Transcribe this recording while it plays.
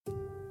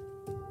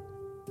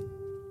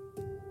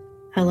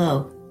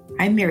Hello,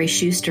 I'm Mary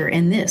Schuster,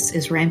 and this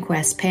is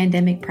RamQuest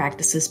Pandemic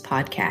Practices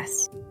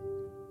Podcast.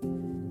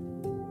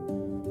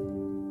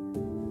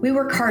 We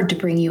work hard to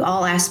bring you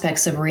all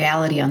aspects of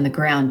reality on the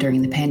ground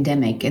during the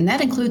pandemic, and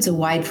that includes a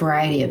wide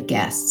variety of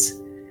guests.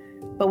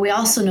 But we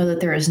also know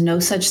that there is no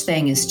such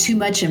thing as too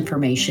much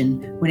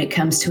information when it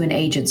comes to an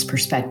agent's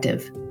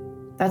perspective.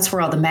 That's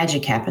where all the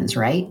magic happens,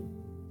 right?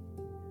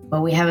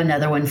 Well, we have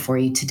another one for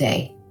you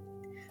today.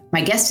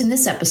 My guest in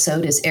this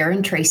episode is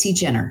Erin Tracy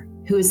Jenner,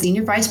 who is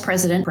Senior Vice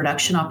President,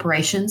 Production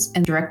Operations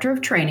and Director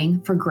of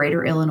Training for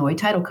Greater Illinois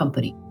Title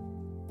Company.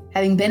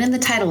 Having been in the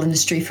title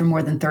industry for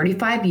more than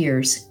 35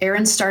 years,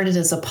 Erin started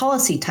as a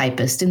policy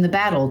typist in the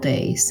bad old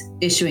days,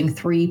 issuing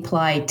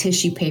 3-ply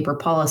tissue paper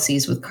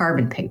policies with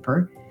carbon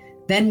paper,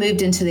 then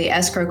moved into the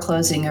escrow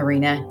closing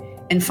arena,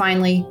 and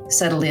finally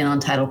settled in on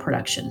title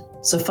production.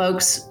 So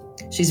folks,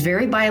 she's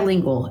very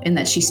bilingual in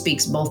that she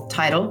speaks both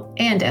title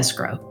and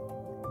escrow.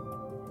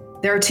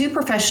 There are 2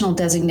 professional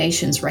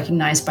designations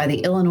recognized by the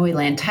Illinois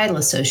Land Title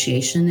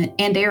Association,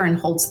 and Erin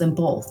holds them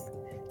both.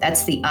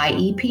 That's the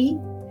IEP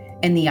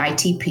and the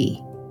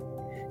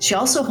ITP. She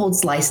also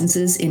holds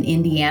licenses in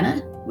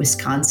Indiana,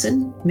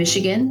 Wisconsin,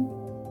 Michigan,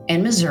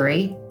 and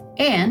Missouri,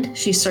 and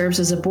she serves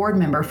as a board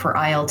member for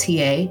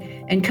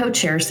ILTA and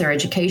co-chairs their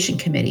education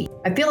committee.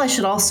 I feel I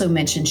should also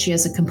mention she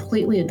has a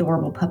completely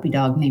adorable puppy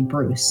dog named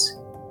Bruce.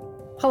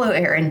 Hello,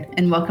 Erin,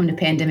 and welcome to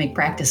Pandemic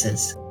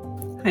Practices.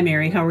 Hi,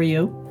 Mary. How are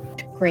you?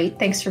 Great.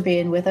 Thanks for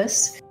being with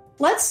us.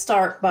 Let's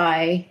start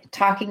by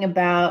talking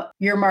about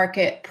your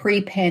market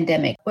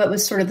pre-pandemic. What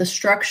was sort of the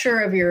structure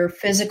of your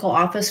physical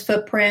office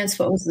footprints?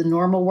 What was the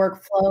normal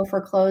workflow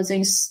for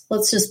closings?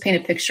 Let's just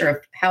paint a picture of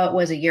how it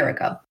was a year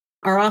ago.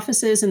 Our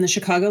office is in the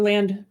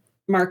Chicagoland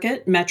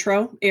market,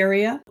 metro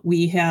area.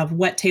 We have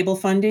wet table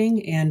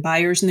funding, and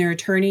buyers and their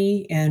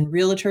attorney and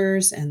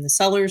realtors and the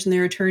sellers and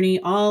their attorney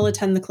all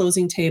attend the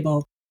closing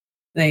table.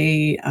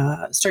 They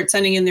start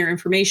sending in their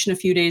information a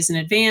few days in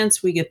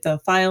advance. We get the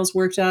files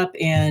worked up,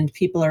 and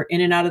people are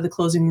in and out of the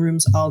closing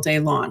rooms all day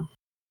long.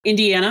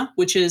 Indiana,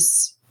 which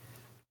is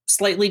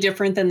slightly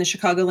different than the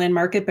Chicagoland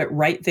market, but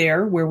right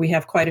there where we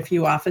have quite a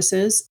few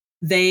offices,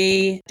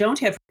 they don't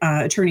have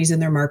attorneys in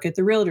their market.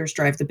 The realtors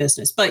drive the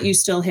business, but you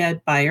still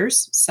had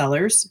buyers,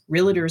 sellers,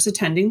 realtors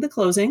attending the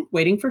closing,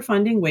 waiting for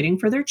funding, waiting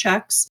for their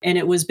checks, and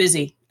it was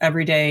busy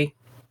every day,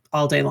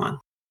 all day long.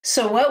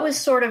 So what was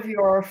sort of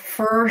your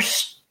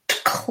first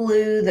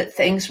clue that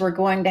things were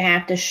going to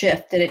have to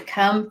shift? Did it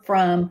come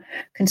from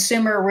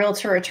consumer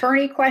realtor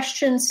attorney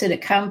questions? Did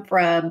it come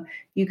from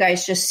you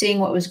guys just seeing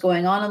what was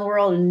going on in the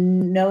world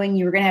and knowing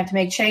you were going to have to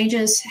make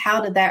changes?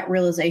 How did that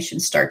realization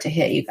start to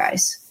hit you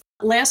guys?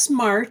 Last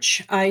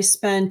March, I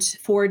spent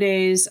 4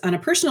 days on a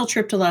personal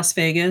trip to Las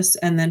Vegas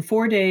and then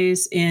 4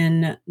 days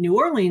in New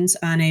Orleans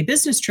on a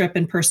business trip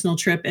and personal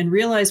trip, and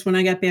realized when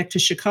I got back to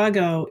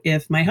Chicago,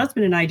 if my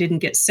husband and I didn't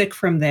get sick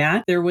from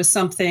that, there was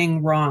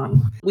something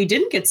wrong. We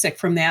didn't get sick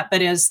from that,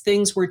 but as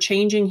things were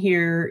changing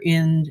here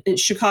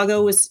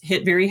Chicago was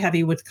hit very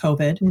heavy with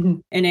COVID. Mm-hmm.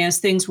 And as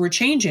things were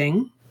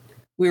changing,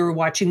 we were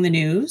watching the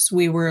news,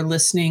 we were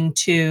listening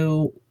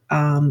to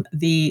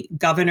the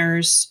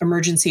governor's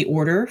emergency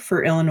order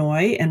for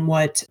Illinois and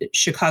what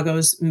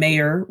Chicago's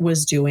mayor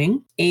was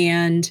doing.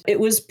 And it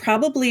was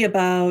probably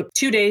about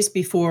 2 days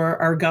before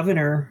our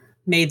governor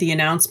made the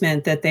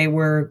announcement that they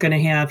were going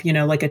to have,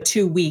 like a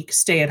 2-week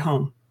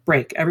stay-at-home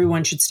break.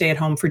 Everyone should stay at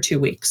home for 2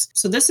 weeks.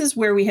 So this is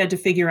where we had to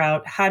figure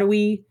out, how do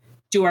we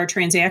do our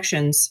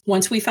transactions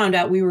once we found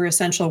out we were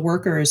essential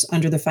workers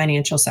under the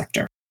financial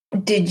sector?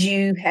 Did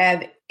you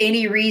have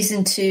any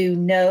reason to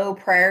know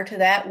prior to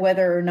that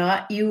whether or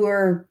not you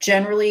were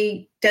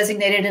generally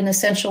designated an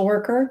essential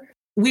worker?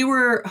 We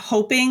were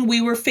hoping,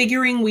 we were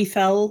figuring we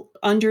fell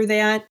under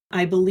that.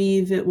 I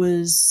believe it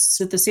was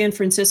at the San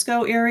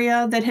Francisco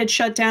area that had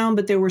shut down,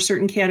 but there were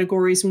certain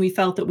categories and we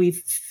felt that we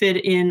fit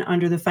in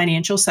under the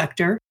financial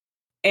sector.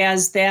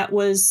 As that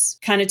was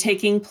kind of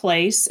taking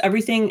place,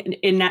 everything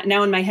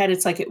now in my head,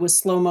 it's like it was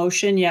slow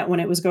motion, yet when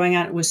it was going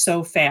on, it was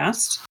so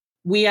fast.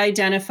 We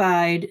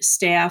identified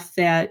staff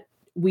that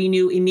we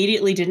knew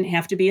immediately didn't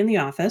have to be in the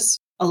office.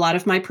 A lot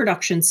of my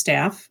production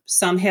staff,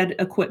 some had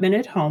equipment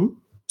at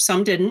home,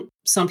 some didn't.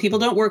 Some people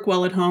don't work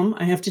well at home.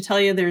 I have to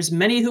tell you, there's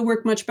many who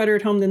work much better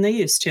at home than they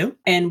used to.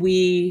 And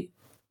we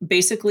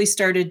basically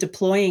started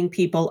deploying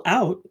people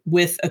out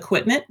with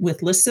equipment,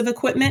 with lists of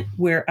equipment,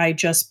 where I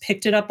just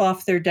picked it up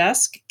off their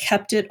desk,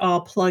 kept it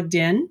all plugged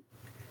in,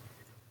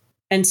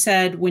 and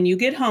said, when you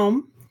get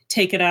home,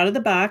 take it out of the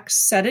box,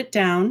 set it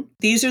down.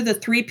 These are the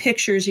 3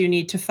 pictures you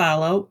need to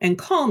follow, and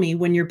call me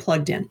when you're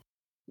plugged in.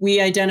 We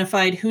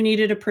identified who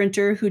needed a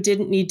printer, who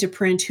didn't need to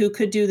print, who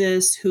could do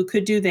this, who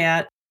could do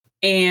that.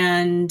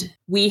 And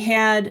we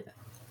had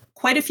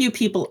quite a few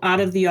people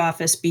out of the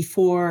office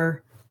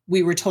before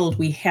we were told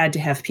we had to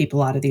have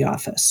people out of the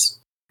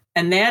office.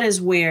 And that is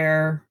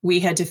where we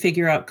had to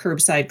figure out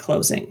curbside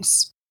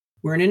closings.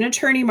 We're in an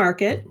attorney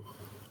market.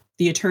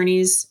 The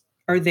attorneys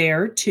are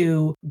there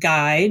to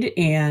guide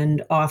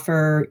and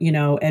offer,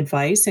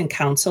 advice and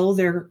counsel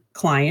their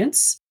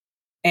clients.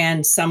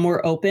 And some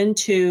were open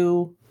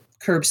to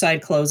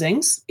curbside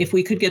closings. If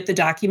we could get the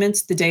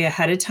documents the day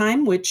ahead of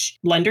time, which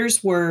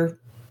lenders were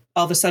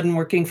all of a sudden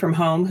working from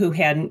home who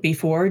hadn't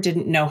before,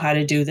 didn't know how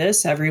to do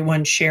this.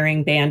 Everyone's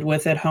sharing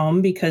bandwidth at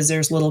home because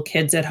there's little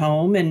kids at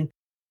home. And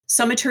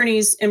some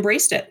attorneys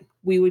embraced it.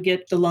 We would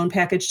get the loan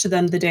package to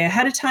them the day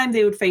ahead of time.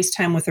 They would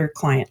FaceTime with their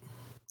client.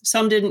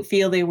 Some didn't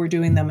feel they were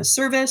doing them a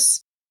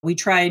service. We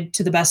tried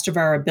to the best of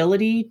our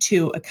ability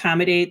to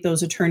accommodate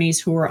those attorneys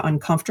who were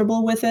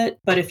uncomfortable with it.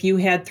 But if you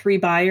had 3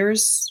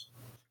 buyers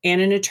and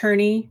an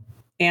attorney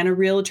and a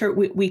realtor,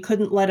 we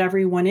couldn't let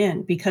everyone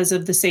in because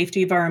of the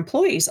safety of our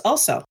employees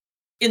also.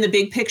 In the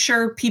big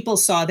picture, people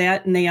saw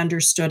that and they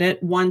understood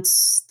it.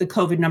 Once the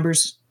COVID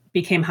numbers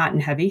became hot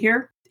and heavy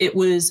here, it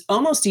was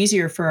almost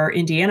easier for our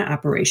Indiana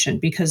operation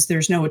because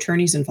there's no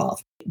attorneys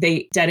involved.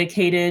 They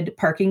dedicated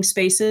parking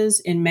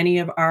spaces in many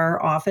of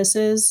our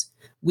offices.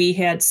 We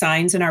had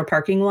signs in our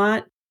parking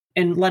lot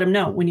and let them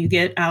know when you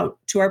get out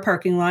to our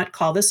parking lot,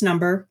 call this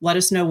number, let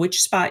us know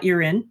which spot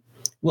you're in.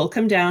 We'll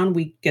come down,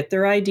 we get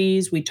their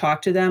IDs, we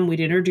talk to them, we'd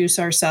introduce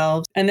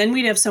ourselves. And then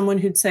we'd have someone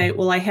who'd say,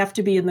 well, I have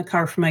to be in the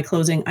car for my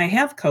closing. I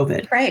have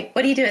COVID. Right.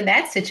 What do you do in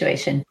that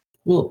situation?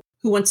 Well,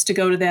 who wants to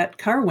go to that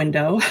car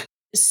window?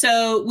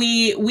 So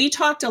we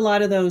talked a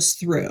lot of those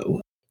through.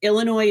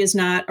 Illinois is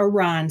not a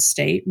RON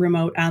state,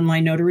 remote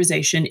online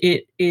notarization.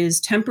 It is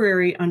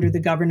temporary under the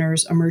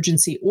governor's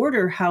emergency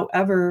order.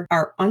 However,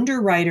 our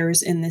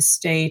underwriters in this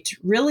state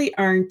really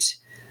aren't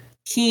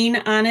keen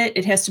on it.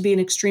 It has to be an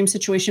extreme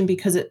situation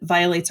because it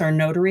violates our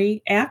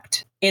Notary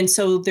Act. And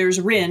so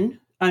there's RIN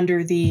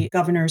under the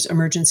governor's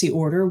emergency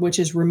order, which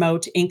is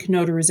remote ink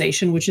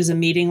notarization, which is a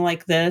meeting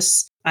like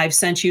this. I've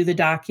sent you the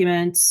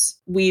documents.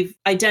 We've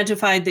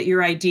identified that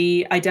your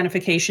ID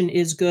identification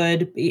is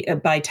good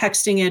by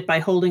texting it, by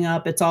holding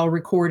up. It's all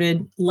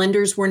recorded.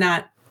 Lenders were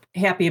not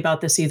happy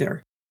about this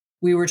either.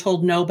 We were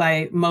told no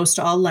by most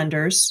all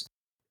lenders,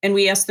 and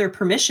we asked their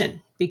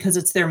permission because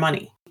it's their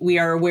money. We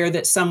are aware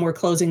that some were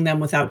closing them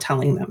without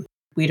telling them.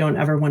 We don't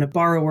ever want a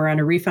borrower on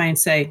a refi and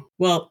say,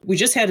 well, we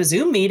just had a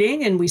Zoom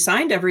meeting and we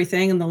signed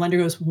everything. And the lender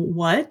goes,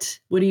 what?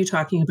 What are you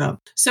talking about?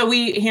 So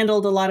we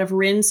handled a lot of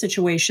RIN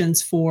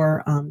situations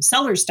for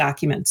sellers'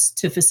 documents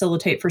to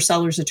facilitate for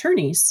sellers'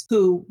 attorneys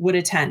who would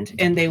attend.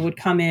 And they would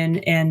come in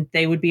and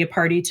they would be a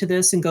party to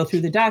this and go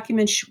through the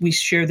documents. We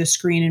share the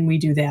screen and we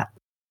do that.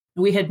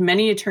 We had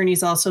many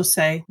attorneys also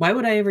say, why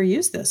would I ever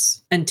use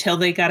this? Until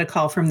they got a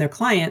call from their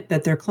client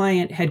that their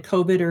client had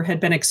COVID or had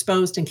been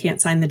exposed and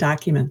can't sign the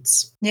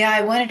documents. Yeah,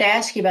 I wanted to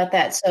ask you about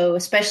that. So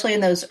especially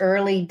in those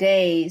early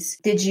days,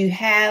 did you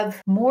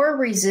have more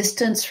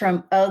resistance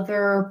from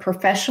other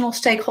professional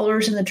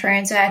stakeholders in the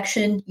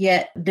transaction,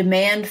 yet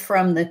demand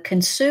from the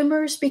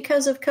consumers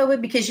because of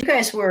COVID? Because you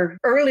guys were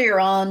earlier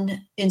on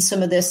in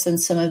some of this than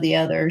some of the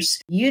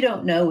others. You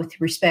don't know with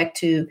respect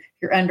to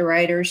your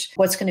underwriters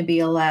what's going to be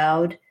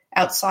allowed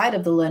outside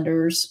of the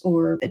lenders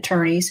or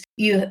attorneys.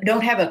 You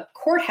don't have a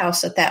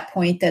courthouse at that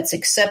point that's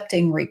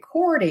accepting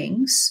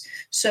recordings.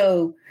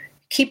 So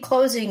keep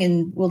closing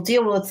and we'll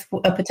deal with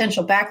a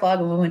potential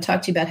backlog. And we want to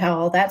talk to you about how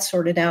all that's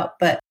sorted out.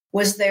 But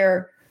was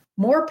there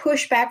more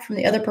pushback from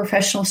the other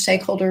professional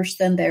stakeholders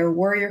than there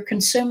were your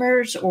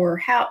consumers, or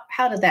how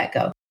did that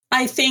go?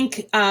 I think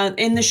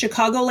in the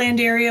Chicagoland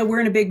area, we're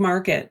in a big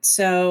market.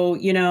 So,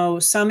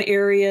 some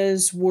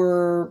areas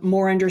were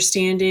more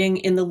understanding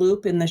in the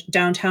loop in the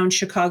downtown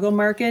Chicago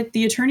market.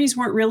 The attorneys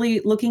weren't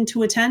really looking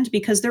to attend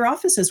because their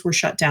offices were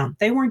shut down.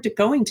 They weren't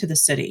going to the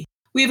city.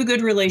 We have a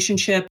good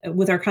relationship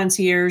with our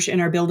concierge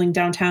in our building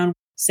downtown.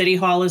 City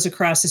Hall is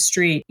across the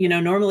street.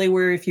 Normally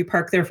where if you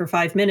park there for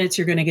 5 minutes,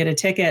 you're going to get a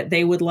ticket.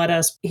 They would let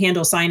us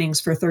handle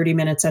signings for 30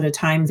 minutes at a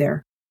time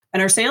there.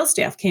 And our sales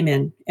staff came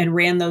in and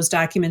ran those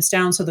documents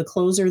down so the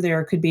closer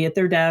there could be at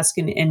their desk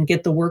and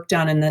get the work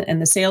done.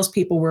 And the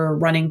salespeople were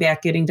running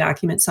back, getting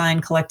documents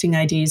signed, collecting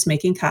IDs,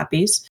 making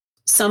copies.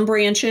 Some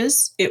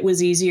branches, it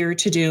was easier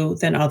to do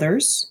than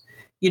others.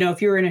 If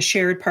you're in a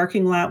shared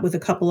parking lot with a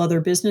couple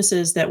other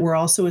businesses that were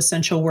also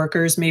essential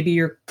workers, maybe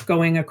you're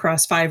going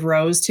across 5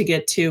 rows to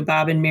get to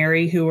Bob and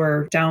Mary, who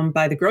are down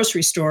by the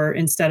grocery store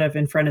instead of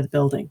in front of the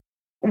building.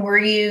 Were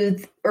you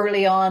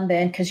early on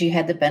then, because you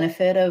had the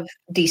benefit of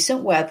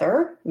decent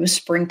weather, it was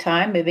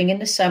springtime, moving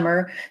into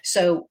summer,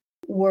 so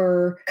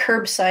were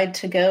curbside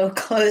to-go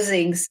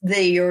closings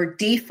your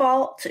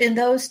default in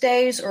those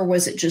days, or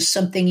was it just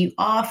something you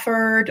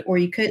offered, or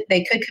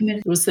they could come in?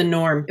 It was the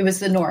norm. It was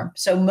the norm.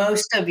 So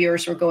most of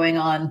yours were going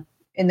on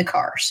in the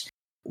cars.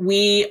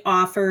 We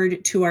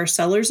offered to our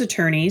sellers'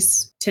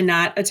 attorneys to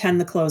not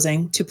attend the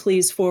closing, to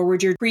please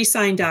forward your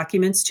pre-signed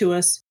documents to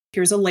us.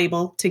 Here's a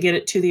label to get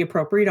it to the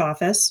appropriate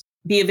office.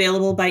 Be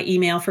available by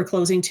email for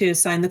closing to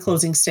sign the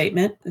closing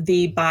statement.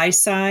 The buy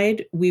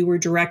side, we were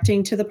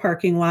directing to the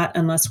parking lot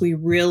unless we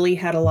really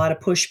had a lot of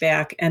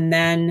pushback. And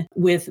then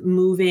with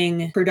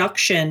moving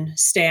production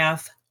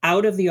staff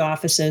out of the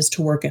offices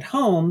to work at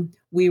home,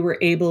 we were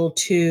able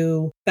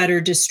to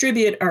better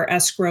distribute our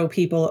escrow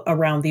people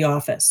around the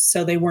office.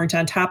 So they weren't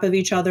on top of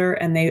each other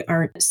and they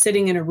aren't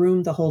sitting in a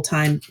room the whole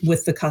time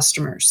with the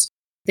customers.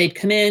 They'd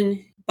come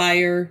in,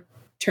 buyer,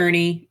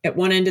 attorney at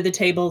one end of the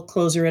table,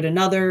 closer at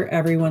another.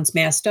 Everyone's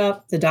masked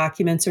up. The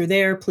documents are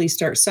there. Please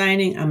start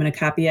signing. I'm going to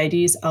copy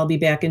IDs. I'll be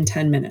back in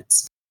 10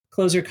 minutes.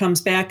 Closer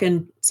comes back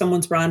and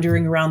someone's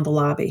wandering around the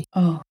lobby.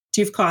 Oh.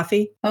 Do you have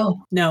coffee?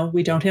 Oh. No,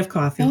 we don't have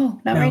coffee. No,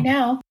 not right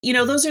now.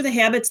 Those are the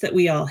habits that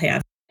we all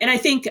have. And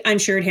I'm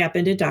sure it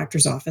happened at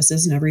doctors'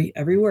 offices and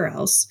everywhere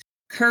else.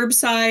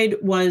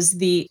 Curbside was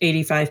the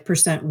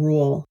 85%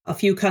 rule. A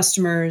few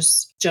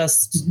customers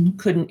just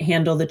couldn't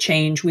handle the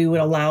change. We would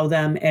allow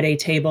them at a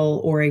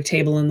table or a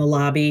table in the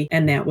lobby,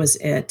 and that was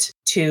it,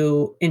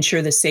 to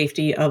ensure the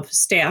safety of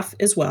staff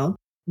as well.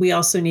 We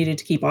also needed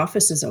to keep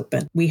offices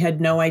open. We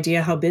had no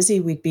idea how busy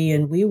we'd be,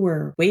 and we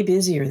were way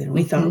busier than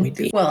we thought we'd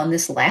be. Well, and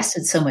this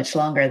lasted so much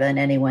longer than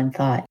anyone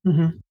thought.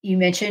 You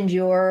mentioned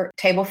your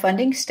table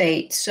funding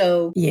state.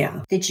 So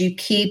did you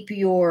keep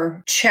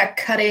your check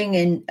cutting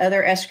and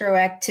other escrow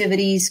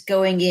activities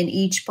going in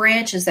each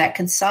branch? Is that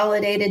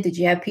consolidated? Did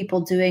you have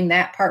people doing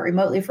that part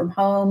remotely from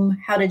home?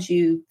 How did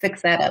you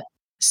fix that up?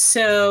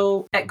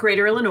 So at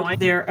Greater Illinois,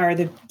 there are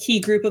the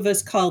key group of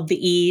us called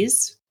the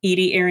E's.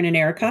 Edie, Aaron, and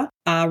Erica.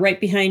 Right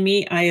behind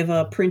me, I have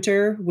a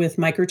printer with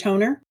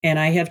microtoner, and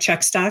I have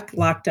check stock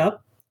locked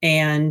up.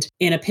 And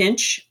in a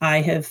pinch,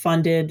 I have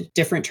funded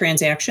different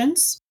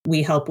transactions.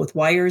 We help with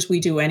wires. We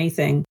do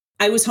anything.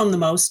 I was home the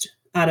most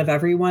out of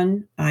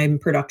everyone. I'm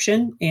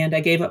production, and I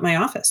gave up my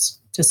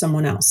office to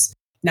someone else.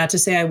 Not to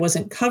say I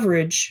wasn't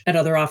coverage at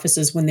other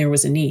offices when there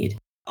was a need.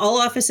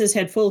 All offices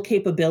had full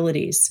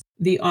capabilities.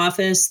 The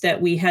office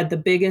that we had the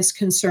biggest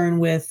concern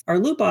with, our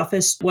Loop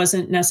office,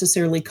 wasn't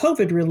necessarily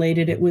COVID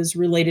related. It was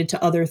related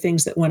to other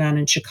things that went on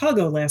in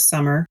Chicago last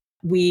summer.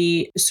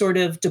 We sort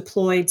of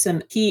deployed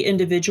some key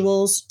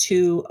individuals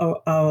to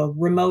a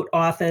remote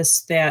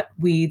office that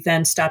we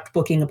then stopped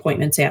booking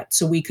appointments at.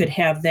 So we could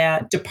have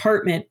that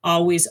department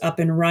always up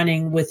and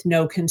running with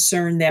no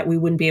concern that we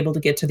wouldn't be able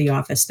to get to the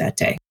office that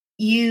day.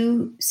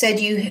 You said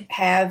you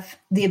have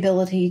the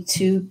ability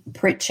to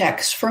print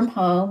checks from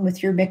home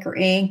with your Micker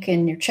ink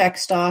and your check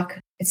stock.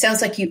 It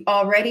sounds like you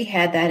already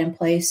had that in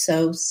place.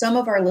 So some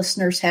of our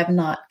listeners have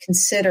not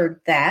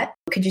considered that.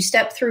 Could you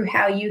step through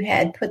how you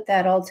had put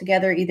that all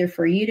together, either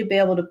for you to be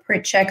able to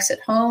print checks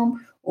at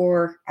home,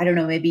 or I don't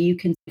know, maybe you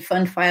can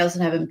fund files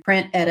and have them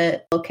print at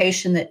a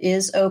location that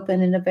is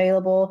open and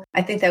available?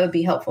 I think that would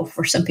be helpful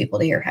for some people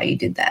to hear how you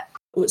did that.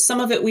 Some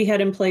of it we had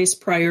in place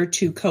prior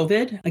to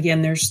COVID.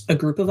 Again, there's a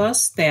group of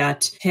us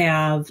that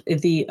have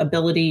the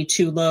ability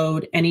to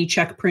load any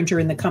check printer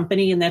in the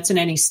company, and that's in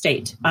any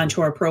state,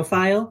 onto our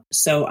profile.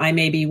 So I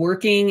may be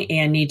working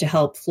and need to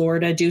help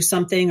Florida do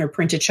something or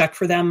print a check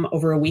for them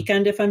over a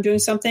weekend. If I'm doing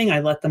something, I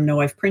let them know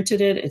I've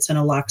printed it. It's in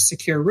a locked,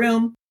 secure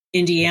room.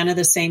 Indiana,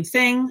 the same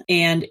thing.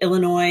 And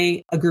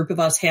Illinois, a group of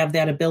us have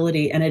that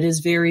ability. And it is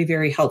very,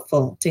 very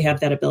helpful to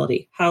have that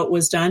ability. How it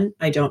was done,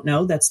 I don't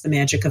know. That's the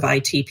magic of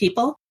IT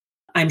people.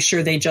 I'm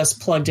sure they just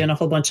plugged in a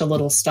whole bunch of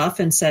little stuff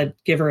and said,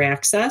 give her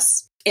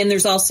access. And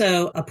there's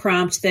also a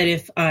prompt that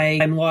if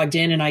I'm logged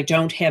in and I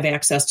don't have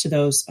access to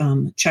those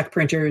check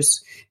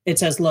printers, it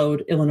says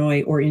load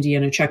Illinois or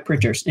Indiana check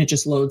printers, and it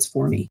just loads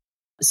for me.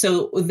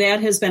 So that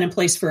has been in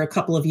place for a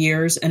couple of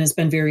years and has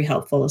been very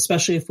helpful,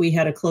 especially if we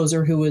had a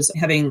closer who was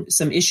having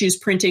some issues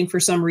printing for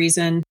some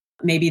reason.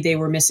 Maybe they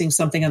were missing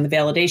something on the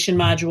validation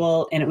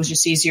module, and it was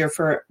just easier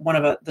for one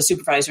of the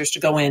supervisors to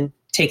go in,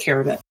 take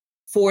care of it.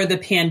 For the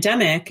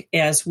pandemic,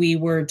 as we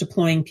were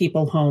deploying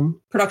people home,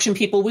 production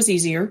people was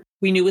easier.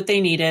 We knew what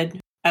they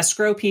needed.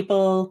 Escrow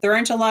people, there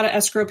aren't a lot of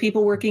escrow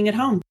people working at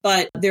home,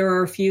 but there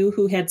are a few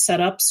who had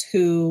setups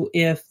who,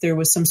 if there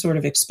was some sort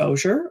of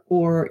exposure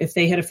or if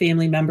they had a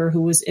family member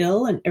who was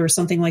ill or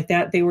something like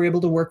that, they were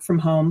able to work from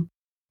home.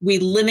 We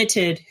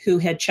limited who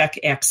had check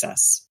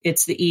access.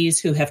 It's the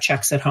E's who have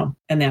checks at home,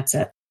 and that's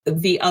it.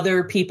 The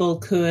other people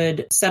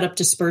could set up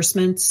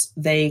disbursements,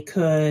 they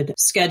could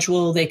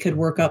schedule, they could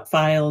work up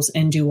files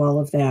and do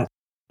all of that.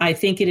 I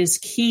think it is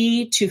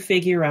key to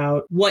figure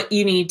out what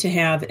you need to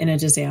have in a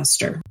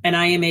disaster. And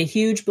I am a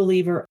huge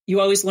believer, you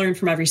always learn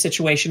from every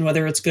situation,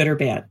 whether it's good or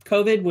bad.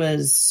 COVID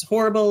was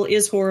horrible,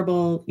 is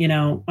horrible. You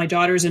know, my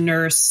daughter's a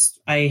nurse.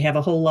 I have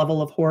a whole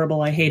level of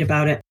horrible I hate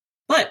about it.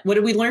 But what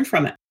did we learn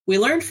from it? We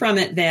learned from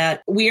it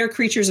that we are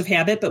creatures of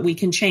habit, but we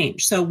can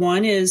change. So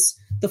one is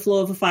the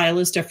flow of a file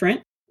is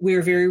different.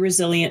 We're very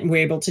resilient and we're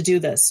able to do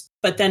this.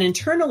 But then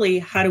internally,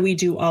 how do we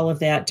do all of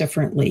that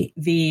differently?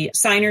 The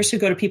signers who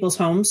go to people's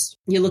homes,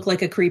 you look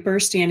like a creeper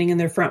standing in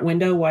their front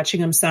window watching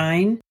them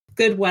sign.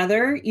 Good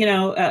weather,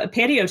 a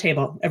patio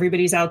table.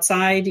 Everybody's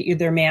outside,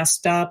 they're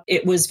masked up.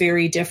 It was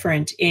very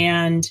different.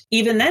 And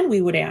even then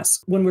we would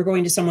ask when we're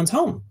going to someone's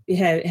home,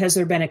 has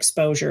there been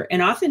exposure?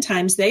 And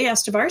oftentimes they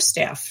asked of our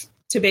staff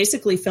to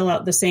basically fill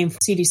out the same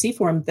CDC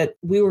form that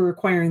we were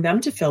requiring them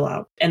to fill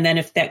out. And then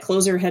if that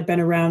closer had been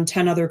around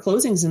 10 other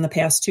closings in the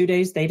past 2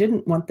 days, they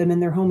didn't want them in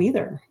their home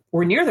either,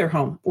 or near their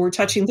home, or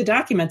touching the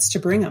documents to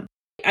bring them.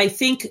 I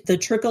think the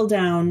trickle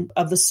down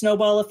of the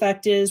snowball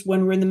effect is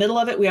when we're in the middle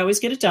of it, we always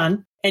get it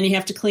done. And you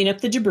have to clean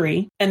up the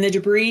debris. And the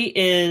debris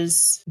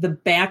is the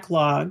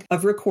backlog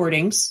of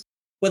recordings.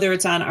 whether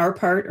it's on our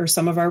part or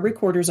some of our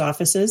recorders'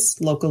 offices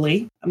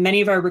locally.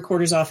 Many of our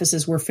recorders'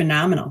 offices were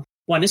phenomenal.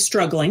 One is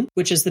struggling,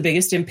 which is the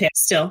biggest impact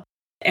still.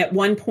 At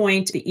one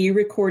point, the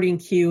e-recording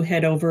queue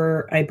had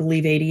over, I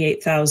believe,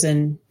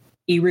 88,000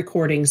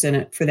 e-recordings in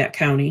it for that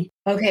county.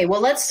 Okay,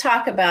 well, let's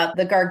talk about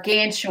the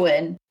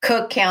gargantuan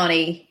Cook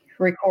County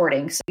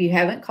recordings. You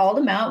haven't called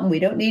them out, and we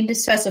don't need to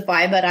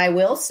specify, but I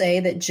will say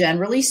that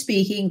generally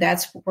speaking,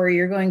 that's where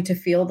you're going to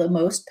feel the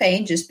most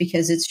pain just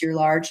because it's your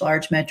large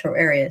metro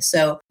area.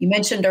 So you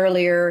mentioned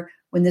earlier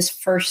when this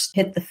first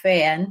hit the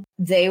fan,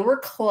 they were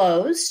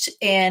closed,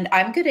 and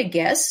I'm going to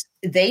guess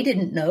they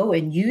didn't know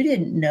and you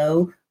didn't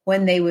know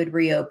when they would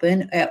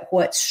reopen, at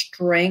what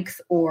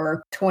strength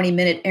or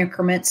 20-minute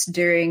increments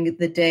during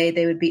the day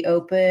they would be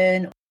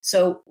open.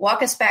 So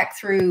walk us back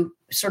through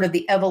sort of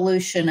the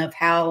evolution of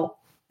how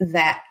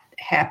that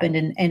happened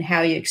and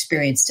how you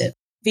experienced it.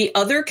 The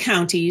other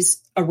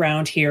counties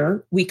around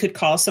here, we could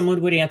call,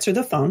 someone would answer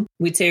the phone.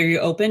 We'd say, are you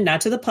open?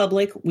 Not to the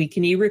public. We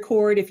can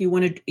e-record if you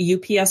want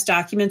to UPS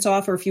documents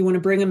off, or if you want to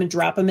bring them and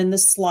drop them in the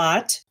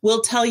slot.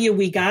 We'll tell you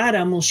we got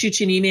them. We'll shoot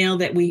you an email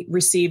that we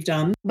received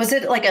them. Was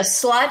it like a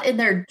slot in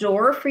their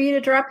door for you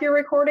to drop your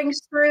recordings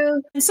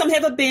through? And some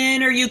have a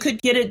bin, or you could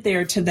get it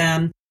there to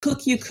them.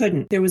 Cook, you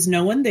couldn't. There was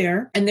no one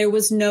there, and there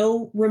was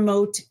no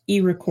remote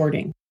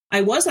e-recording.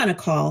 I was on a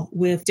call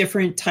with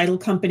different title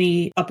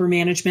company upper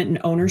management and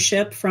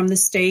ownership from the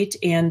state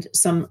and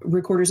some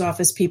recorder's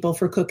office people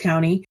for Cook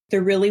County.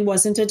 There really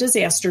wasn't a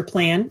disaster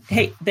plan.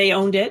 Hey, they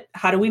owned it.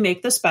 How do we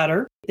make this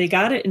better? They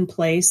got it in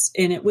place,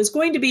 and it was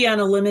going to be on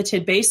a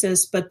limited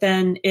basis, but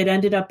then it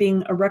ended up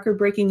being a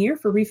record-breaking year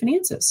for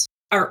refinances.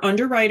 Our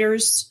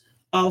underwriters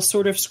all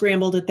sort of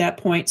scrambled at that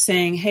point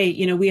saying, hey,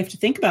 we have to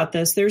think about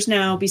this. There's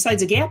now,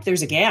 besides a gap,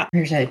 there's a gap.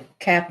 There's a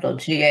capital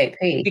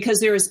GAP. Because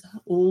there is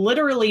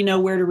literally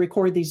nowhere to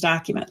record these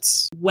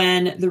documents.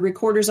 When the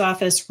recorder's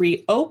office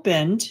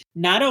reopened,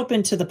 not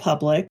open to the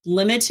public,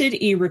 limited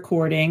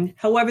e-recording.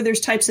 However, there's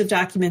types of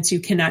documents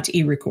you cannot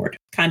e-record.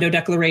 Condo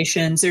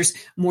declarations, there's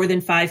more than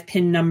 5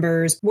 PIN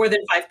numbers, more than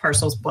 5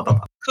 parcels, blah, blah,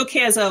 blah. Cook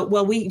has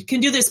we can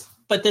do this,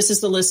 but this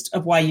is the list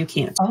of why you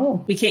can't.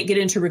 Oh. We can't get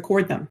in to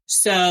record them.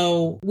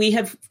 So we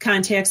have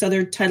contacts,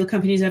 other title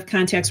companies have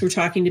contacts, we're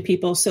talking to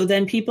people. So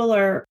then people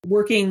are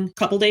working a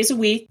couple days a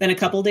week, then a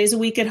couple days a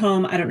week at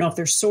home. I don't know if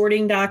they're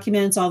sorting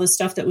documents, all the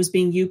stuff that was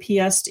being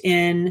UPS'd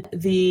in.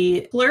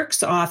 The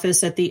clerk's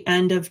office at the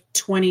end of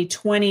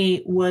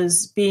 2020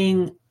 was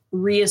being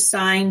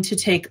reassigned to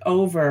take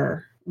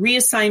over.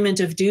 Reassignment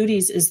of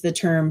duties is the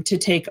term, to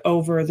take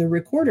over the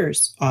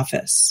recorder's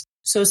office.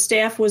 So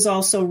staff was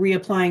also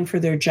reapplying for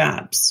their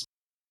jobs.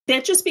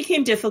 That just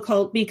became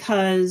difficult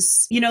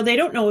because, they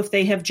don't know if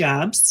they have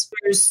jobs.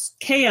 There's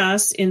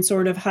chaos in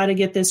sort of how to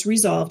get this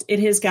resolved. It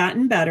has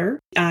gotten better.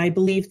 I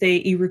believe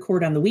they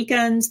e-record on the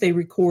weekends. They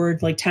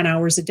record like 10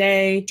 hours a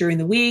day during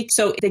the week.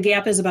 So the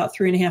gap is about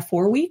 3.5,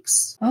 4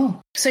 weeks.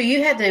 Oh, so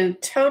you had to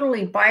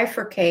totally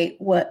bifurcate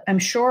what I'm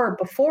sure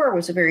before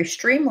was a very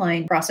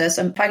streamlined process.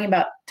 I'm talking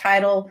about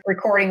title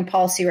recording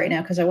policy right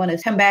now because I want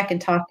to come back and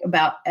talk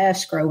about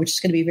escrow, which is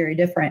going to be very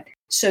different.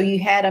 So you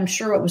had, I'm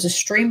sure, what was a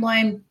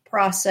streamlined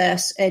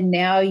process, and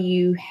now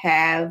you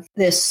have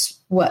this,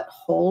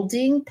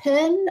 holding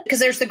pen? Because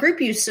there's the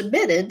group you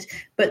submitted,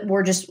 but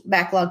we're just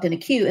backlogged in a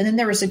queue. And then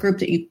there was a group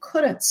that you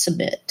couldn't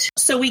submit.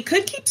 So we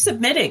could keep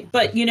submitting,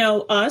 but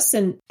us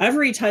and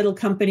every title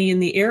company in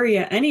the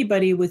area,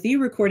 anybody with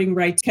e-recording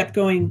rights kept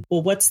going,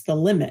 well, what's the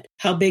limit?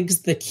 How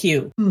big's the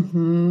queue?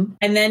 Mm-hmm.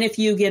 And then if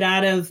you get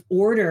out of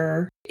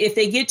order, if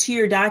they get to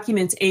your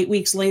documents 8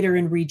 weeks later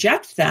and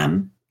reject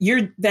them,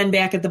 you're then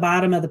back at the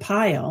bottom of the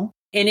pile.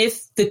 And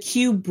if the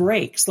queue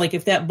breaks, like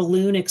if that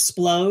balloon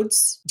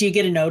explodes, do you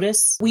get a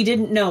notice? We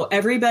didn't know.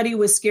 Everybody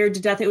was scared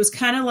to death. It was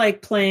kind of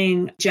like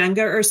playing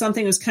Jenga or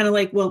something. It was kind of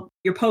like, well,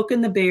 you're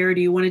poking the bear. Do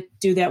you want to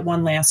do that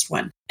one last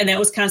one? And that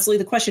was constantly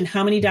the question.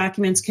 How many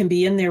documents can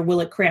be in there? Will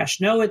it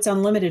crash? No, it's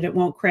unlimited. It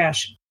won't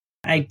crash.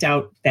 I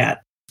doubt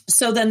that.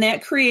 So then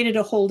that created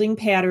a holding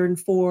pattern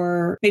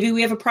for maybe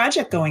we have a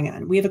project going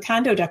on. We have a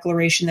condo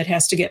declaration that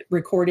has to get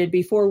recorded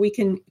before we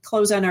can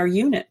close on our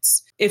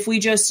units. If we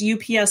just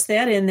UPS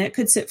that in, that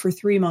could sit for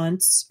 3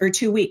 months or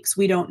 2 weeks.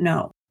 We don't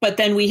know. But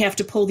then we have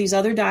to pull these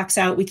other docs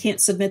out. We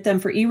can't submit them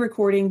for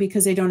e-recording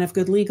because they don't have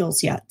good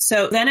legals yet.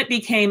 So then it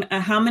became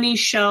how many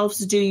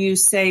shelves do you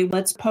say,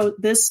 let's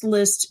put this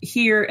list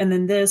here and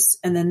then this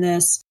and then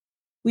this.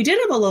 We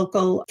did have a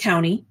local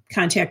county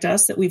contact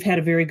us that we've had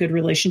a very good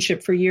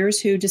relationship for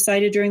years who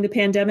decided during the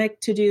pandemic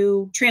to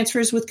do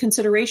transfers with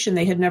consideration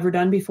they had never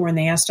done before. And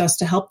they asked us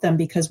to help them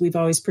because we've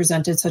always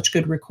presented such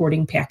good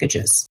recording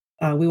packages.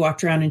 We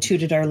walked around and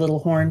tooted our little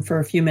horn for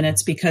a few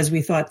minutes because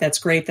we thought that's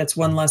great. That's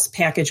one less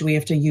package we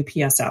have to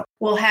UPS out.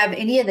 Well, have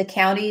any of the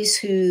counties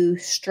who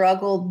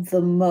struggled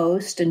the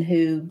most and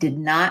who did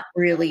not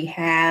really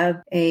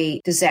have a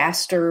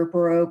disaster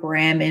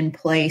program in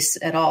place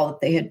at all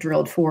that they had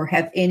drilled for,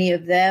 have any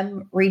of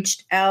them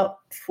reached out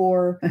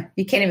for,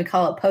 you can't even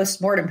call it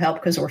post-mortem help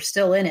because we're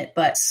still in it,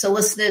 but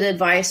solicited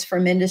advice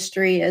from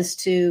industry as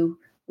to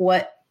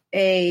what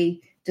a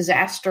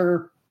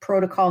disaster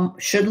protocol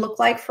should look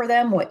like for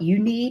them, what you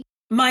need?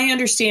 My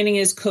understanding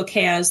is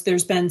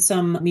there's been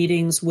some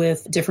meetings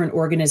with different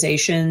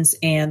organizations,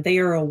 and they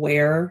are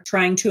aware,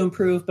 trying to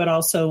improve, but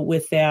also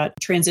with that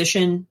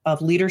transition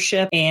of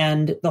leadership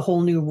and the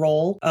whole new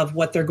role of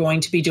what they're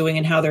going to be doing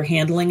and how they're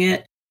handling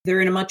it.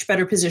 They're in a much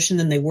better position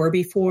than they were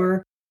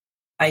before.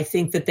 I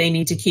think that they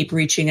need to keep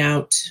reaching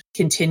out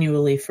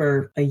continually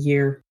for a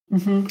year.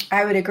 Mm-hmm.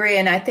 I would agree.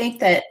 And I think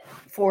that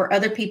for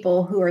other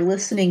people who are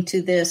listening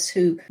to this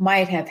who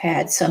might have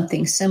had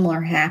something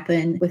similar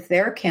happen with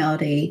their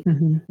county,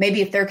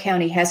 maybe if their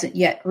county hasn't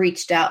yet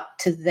reached out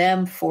to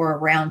them for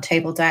a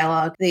roundtable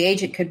dialogue, the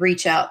agent could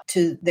reach out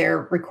to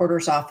their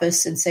recorder's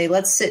office and say,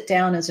 let's sit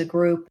down as a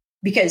group.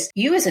 Because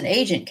you as an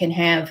agent can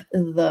have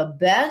the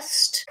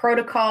best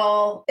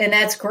protocol, and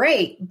that's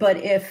great. But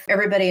if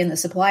everybody in the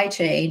supply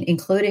chain,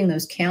 including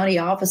those county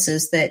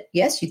offices that,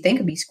 yes, you think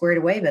would be squared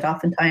away, but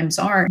oftentimes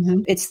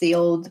aren't, it's the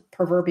old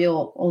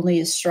proverbial only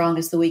as strong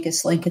as the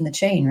weakest link in the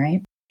chain,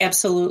 right?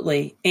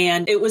 Absolutely.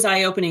 And it was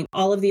eye-opening.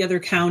 All of the other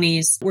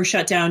counties were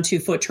shut down to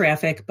foot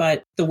traffic,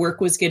 but the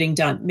work was getting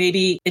done.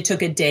 Maybe it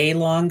took a day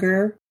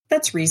longer.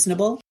 That's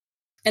reasonable.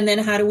 And then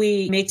how do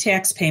we make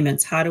tax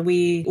payments? How do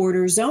we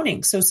order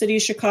zoning? So City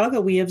of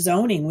Chicago, we have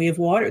zoning, we have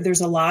water.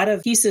 There's a lot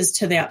of pieces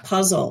to that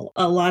puzzle,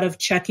 a lot of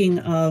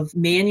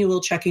manual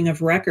checking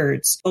of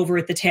records over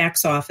at the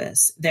tax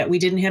office that we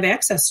didn't have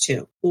access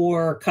to.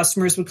 Or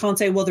customers would call and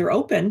say, well, they're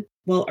open.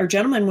 Well, our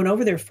gentleman went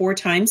over there 4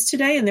 times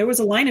today and there was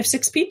a line of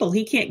 6 people.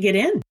 He can't get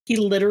in. He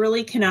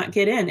literally cannot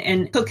get in.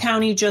 And Cook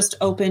County just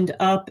opened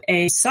up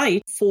a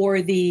site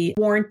for the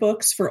warrant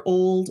books for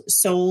old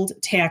sold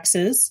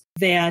taxes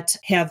that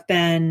have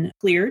been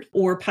cleared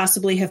or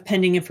possibly have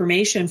pending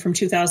information from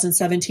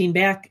 2017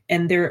 back.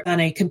 And they're on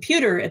a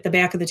computer at the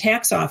back of the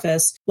tax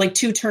office, like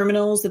 2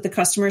 terminals that the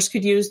customers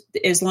could use.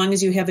 As long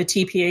as you have a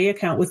TPA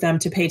account with them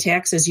to pay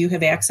taxes, you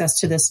have access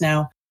to this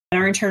now.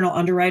 Our internal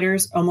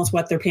underwriters almost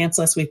wet their pants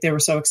last week. They were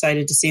so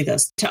excited to see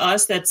this. To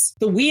us, that's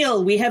the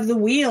wheel. We have the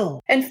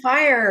wheel. And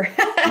fire.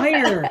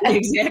 Fire,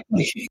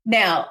 exactly.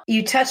 Now,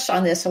 you touched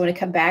on this. I want to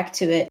come back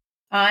to it.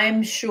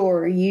 I'm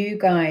sure you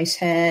guys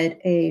had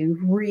a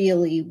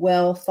really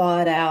well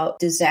thought out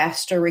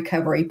disaster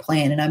recovery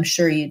plan. And I'm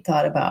sure you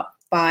thought about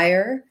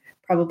fire,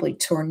 probably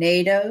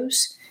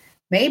tornadoes,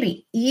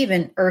 maybe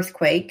even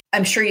earthquake.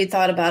 I'm sure you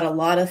thought about a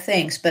lot of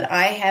things, but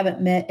I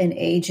haven't met an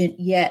agent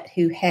yet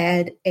who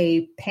had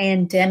a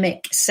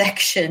pandemic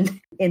section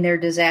in their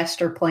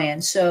disaster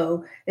plan.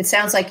 So it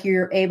sounds like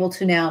you're able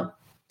to now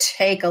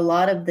take a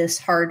lot of this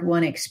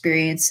hard-won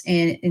experience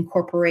and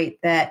incorporate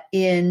that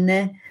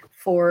in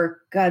for,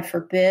 God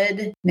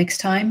forbid, next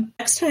time.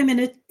 Next time, and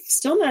it's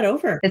still not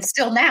over. It's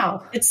still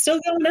now. It's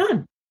still going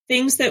on.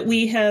 Things that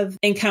we have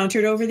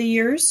encountered over the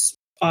years,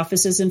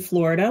 offices in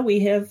Florida,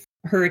 we have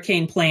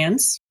hurricane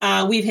plans.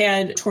 We've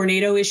had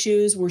tornado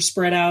issues. We're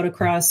spread out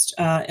across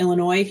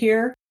Illinois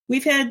here.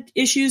 We've had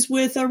issues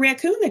with a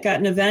raccoon that got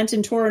an event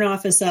and tore an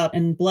office up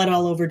and bled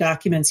all over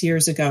documents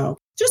years ago.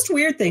 Just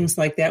weird things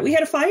like that. We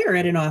had a fire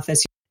at an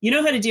office. You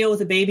know how to deal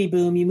with a baby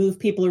boom. You move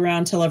people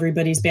around till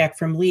everybody's back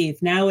from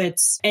leave. Now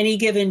it's any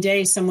given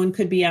day, someone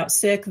could be out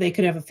sick. They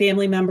could have a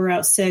family member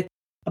out sick.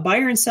 A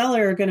buyer and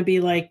seller are going to be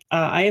like,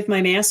 I have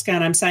my mask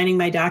on. I'm signing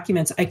my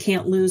documents. I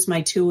can't lose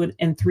my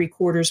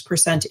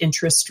 2.75%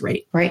 interest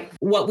rate. Right.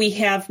 What we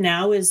have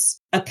now is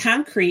a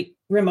concrete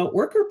remote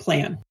worker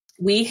plan.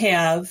 We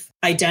have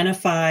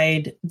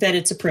identified that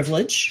it's a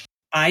privilege.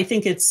 I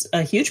think it's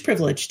a huge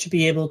privilege to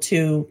be able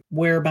to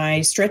wear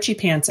my stretchy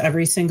pants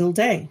every single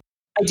day.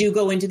 I do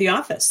go into the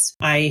office.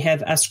 I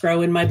have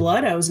escrow in my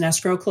blood. I was an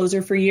escrow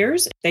closer for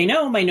years. They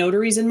know my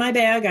notary's in my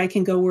bag. I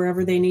can go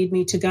wherever they need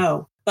me to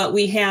go. But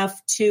we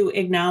have to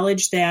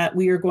acknowledge that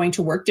we are going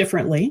to work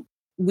differently.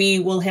 We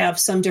will have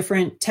some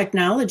different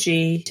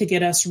technology to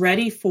get us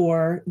ready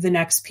for the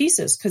next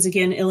pieces. Because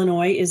again,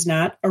 Illinois is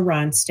not a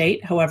RON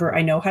state. However,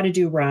 I know how to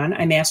do RON.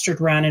 I mastered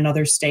RON in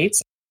other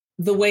states.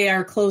 The way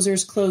our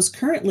closers close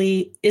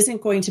currently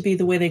isn't going to be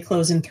the way they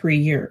close in 3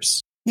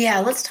 years.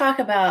 Yeah, let's talk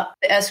about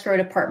the escrow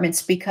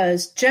departments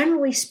because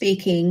generally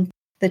speaking,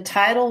 the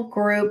title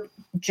group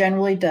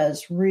generally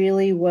does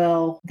really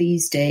well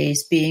these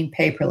days being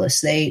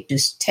paperless. They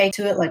just take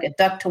to it like a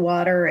duck to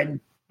water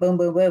and boom,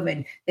 boom, boom.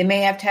 And they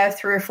may have to have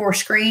 3 or 4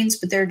 screens,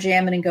 but they're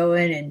jamming and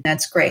going, and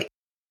that's great.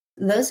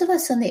 Those of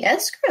us on the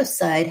escrow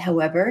side,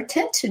 however,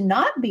 tend to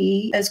not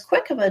be as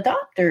quick of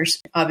adopters.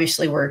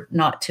 Obviously, we're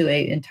not to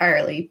a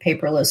entirely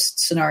paperless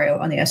scenario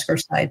on the escrow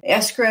side.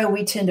 Escrow,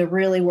 we tend to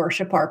really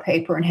worship our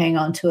paper and hang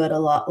on to it a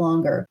lot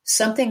longer.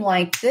 Something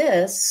like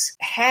this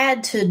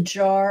had to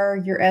jar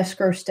your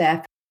escrow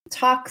staff.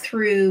 Talk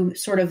through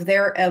sort of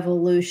their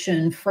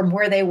evolution from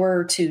where they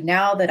were to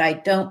now that I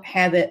don't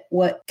have it,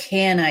 what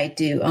can I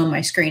do on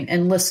my screen?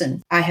 And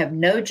listen, I have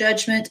no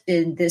judgment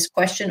in this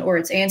question or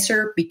its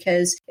answer,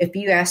 because if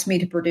you asked me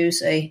to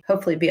produce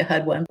hopefully be a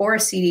HUD one or a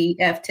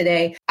CDF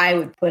today, I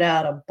would put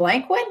out a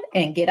blank one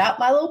and get out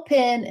my little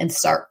pen and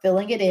start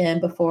filling it in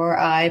before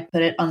I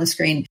put it on the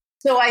screen.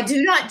 So I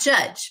do not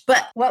judge,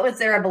 but what was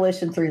their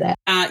abolition through that?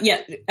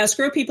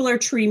 Escrow people are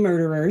tree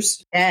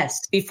murderers. Yes.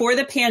 Before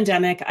the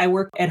pandemic, I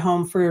worked at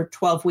home for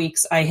 12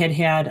 weeks. I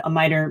had a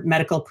minor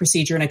medical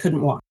procedure and I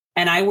couldn't walk.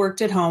 And I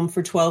worked at home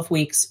for 12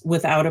 weeks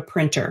without a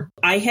printer.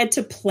 I had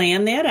to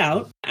plan that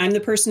out. I'm the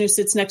person who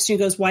sits next to you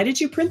and goes, why did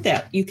you print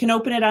that? You can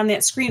open it on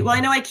that screen. Well, I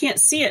know I can't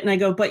see it. And I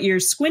go, but you're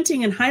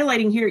squinting and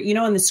highlighting here.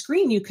 On the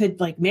screen, you could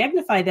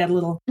magnify that a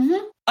little.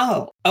 Mm-hmm.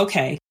 Oh,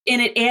 okay.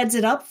 And it adds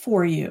it up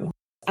for you.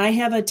 I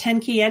have a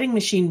 10-key adding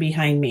machine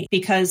behind me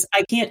because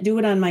I can't do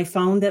it on my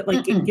phone. That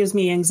it gives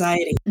me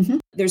anxiety. Mm-hmm.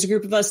 There's a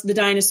group of us, the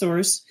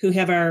dinosaurs, who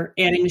have our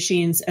adding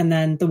machines and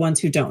then the ones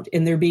who don't.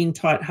 And they're being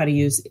taught how to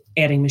use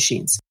adding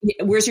machines.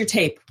 Where's your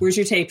tape?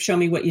 Show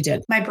me what you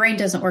did. My brain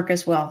doesn't work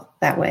as well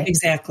that way.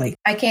 Exactly.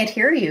 I can't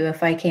hear you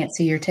if I can't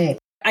see your tape.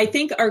 I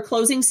think our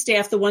closing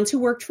staff, the ones who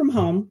worked from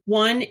home,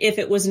 one, if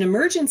it was an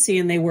emergency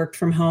and they worked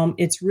from home,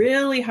 it's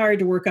really hard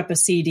to work up a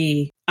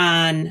CD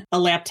on a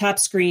laptop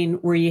screen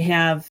where you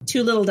have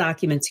two little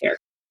documents here.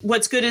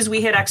 What's good is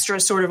we had extra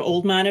sort of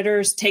old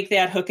monitors. Take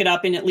that, hook it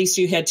up, and at least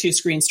you had two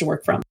screens to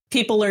work from.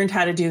 People learned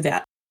how to do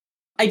that.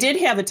 I did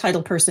have a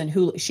title person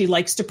who she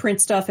likes to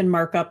print stuff and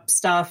mark up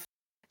stuff.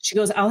 She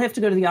goes, I'll have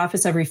to go to the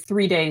office every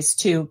 3 days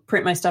to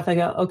print my stuff. I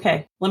go,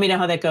 okay, let me know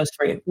how that goes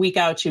for you. Week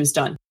out, she was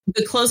done.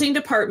 The closing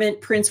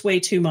department prints way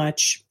too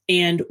much.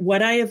 And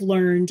what I have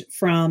learned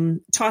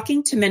from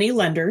talking to many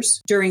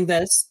lenders during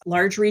this,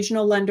 large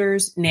regional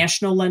lenders,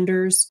 national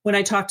lenders, when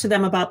I talked to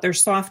them about their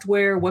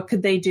software, what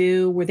could they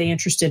do? Were they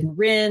interested in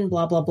RIN,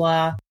 blah, blah,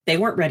 blah. They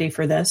weren't ready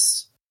for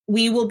this.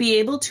 We will be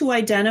able to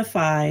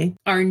identify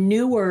our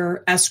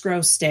newer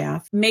escrow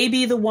staff,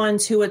 maybe the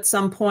ones who at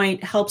some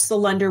point helps the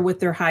lender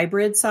with their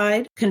hybrid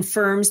side,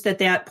 confirms that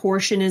that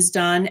portion is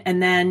done,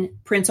 and then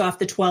prints off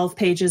the 12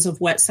 pages of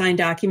wet sign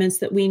documents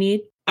that we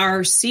need.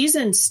 Our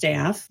seasoned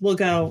staff will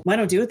go, well, I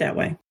don't do it that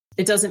way.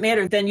 It doesn't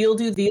matter. Then you'll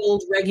do the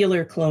old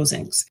regular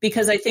closings,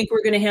 because I think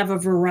we're going to have a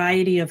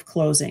variety of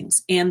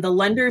closings. And the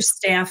lender's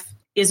staff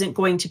isn't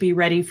going to be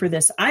ready for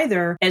this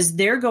either, as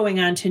they're going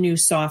on to new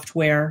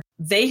software.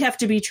 They have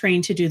to be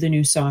trained to do the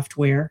new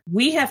software.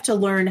 We have to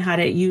learn how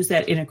to use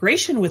that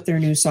integration with their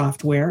new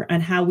software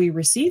and how we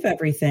receive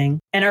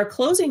everything. And our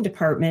closing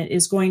department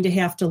is going to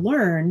have to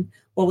learn,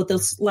 well, with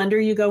this lender,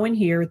 you go in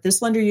here. With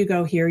this lender, you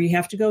go here. You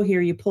have to go here.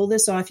 You pull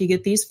this off. You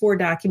get these 4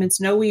 documents.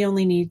 No, we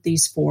only need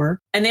these 4.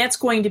 And that's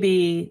going to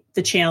be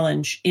the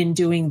challenge in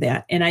doing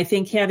that. And I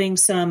think having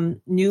some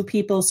new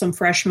people, some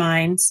fresh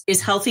minds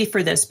is healthy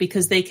for this,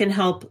 because they can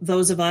help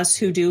those of us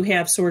who do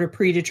have sort of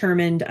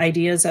predetermined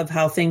ideas of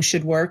how things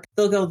should work.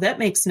 They'll go, that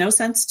makes no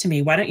sense to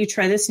me. Why don't you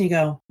try this? And you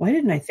go, why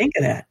didn't I think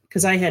of that?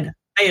 Because I had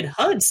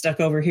HUD stuck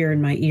over here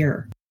in my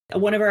ear.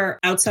 One of our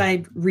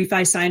outside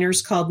refi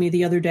signers called me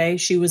the other day.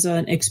 She was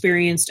an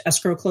experienced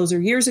escrow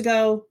closer years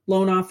ago,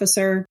 loan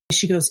officer.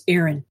 She goes,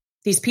 Erin,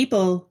 these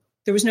people,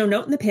 there was no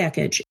note in the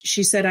package.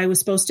 She said, I was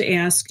supposed to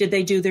ask, did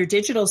they do their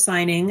digital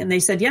signing? And they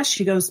said, yes.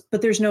 She goes,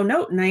 but there's no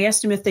note. And I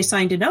asked them if they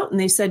signed a note. And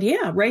they said,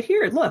 yeah, right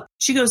here. Look.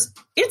 She goes,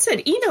 it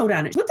said e-note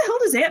on it. What the hell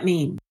does that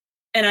mean?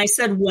 And I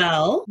said,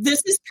 well,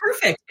 this is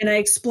perfect. And I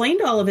explained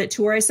all of it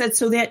to her. I said,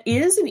 so that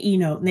is an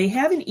e-note and they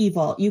have an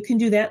e-vault. You can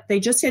do that. They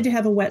just had to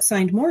have a wet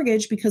signed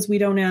mortgage because we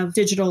don't have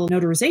digital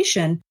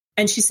notarization.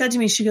 And she said to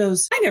me, she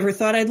goes, I never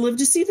thought I'd live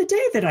to see the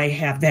day that I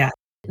have that.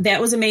 That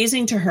was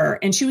amazing to her.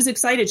 And she was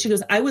excited. She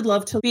goes, I would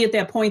love to be at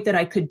that point that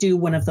I could do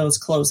one of those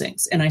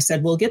closings. And I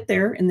said, we'll get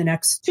there in the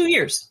next 2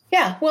 years.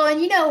 Yeah. Well,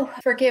 and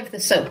forgive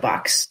the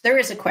soapbox. There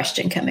is a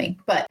question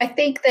coming, but I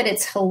think that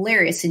it's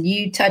hilarious. And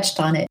you touched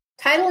on it.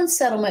 Title and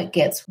settlement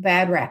gets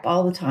bad rap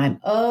all the time.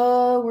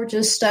 Oh, we're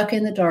just stuck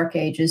in the dark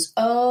ages.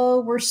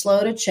 Oh, we're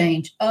slow to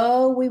change.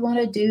 Oh, we want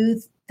to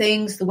do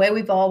things the way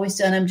we've always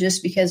done them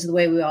just because of the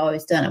way we've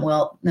always done them.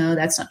 Well, no,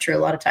 that's not true. A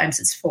lot of times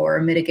it's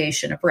for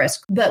mitigation of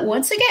risk. But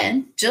once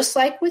again, just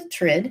like with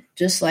TRID,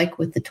 just like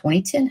with the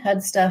 2010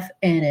 HUD stuff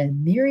and a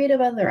myriad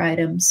of other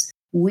items,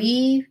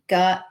 we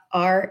got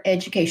our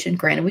education.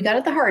 Granted, we got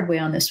it the hard way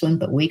on this one,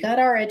 but we got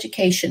our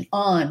education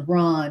on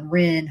RON,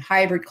 RIN,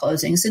 hybrid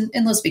closings.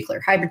 And let's be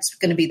clear, hybrid's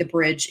going to be the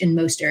bridge in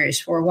most areas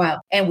for a while.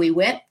 And we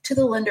went to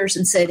the lenders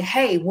and said,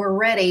 hey, we're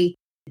ready.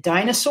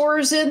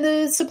 Dinosaurs in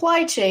the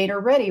supply chain are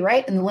ready,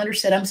 right? And the lender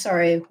said, I'm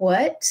sorry,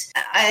 what?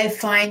 I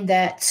find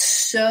that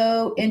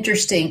so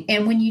interesting.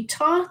 And when you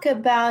talk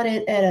about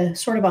it at a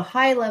sort of a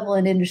high level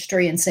in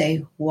industry and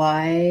say,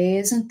 why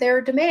isn't there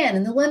a demand?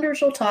 And the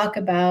lenders will talk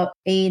about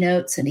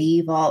E-notes and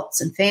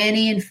E-vaults and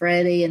Fannie and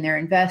Freddie and their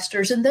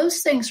investors. And those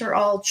things are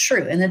all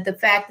true. And that the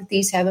fact that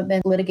these haven't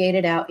been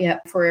litigated out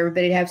yet for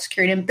everybody to have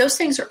security, those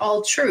things are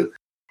all true.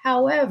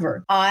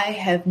 However, I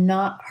have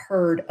not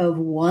heard of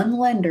one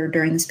lender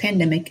during this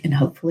pandemic, and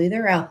hopefully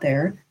they're out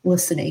there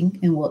listening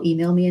and will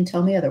email me and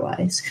tell me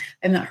otherwise.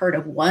 I've not heard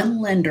of one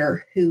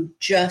lender who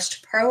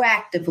just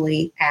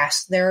proactively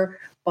asked their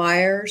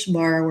buyers,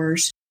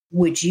 borrowers,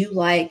 would you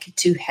like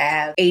to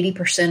have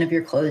 80% of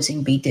your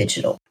closing be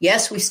digital?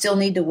 Yes, we still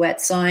need to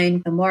wet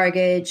sign a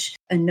mortgage,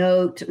 a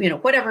note,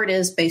 whatever it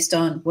is based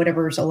on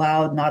whatever is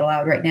allowed, not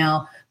allowed right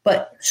now.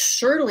 But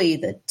surely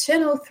the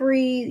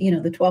 1003,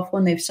 the 12th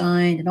one they've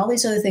signed and all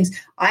these other things,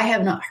 I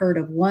have not heard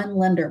of one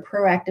lender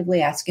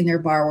proactively asking their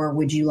borrower,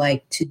 would you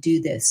like to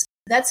do this?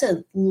 That's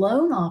a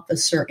loan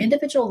officer,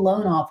 individual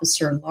loan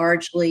officer,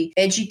 largely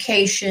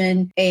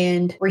education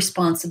and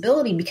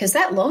responsibility, because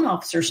that loan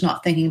officer is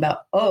not thinking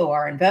about,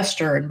 our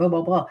investor and blah,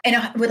 blah, blah. And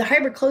with a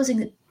hybrid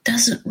closing, it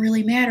doesn't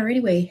really matter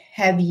anyway.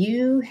 Have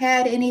you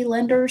had any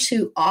lenders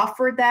who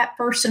offered that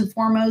first and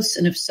foremost?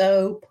 And if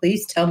so,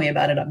 please tell me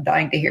about it. I'm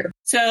dying to hear.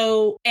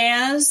 So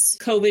as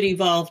COVID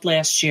evolved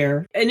last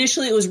year,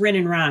 initially it was RIN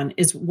and RON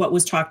is what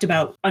was talked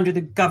about under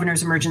the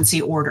governor's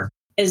emergency order.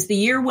 As the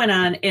year went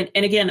on, and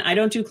again, I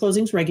don't do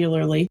closings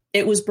regularly,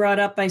 it was brought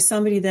up by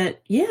somebody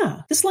that,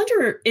 this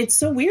lender, it's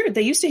so weird.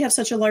 They used to have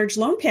such a large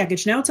loan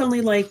package. Now it's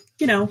only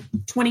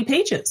 20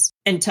 pages.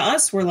 And to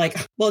us, we're like,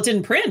 well, it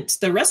didn't print.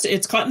 The rest,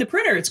 it's caught in the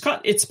printer.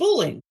 It's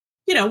spooling.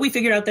 We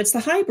figured out that's the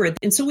hybrid.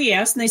 And so we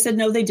asked and they said,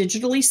 no, they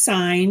digitally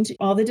signed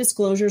all the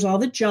disclosures, all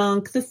the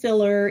junk, the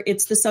filler.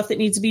 It's the stuff that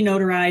needs to be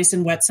notarized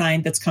and wet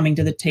signed that's coming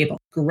to the table.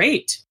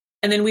 Great.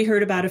 And then we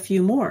heard about a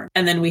few more.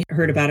 And then we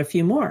heard about a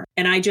few more.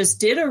 And I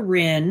just did a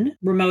RIN,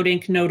 remote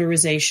ink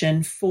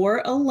notarization,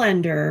 for a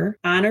lender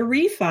on a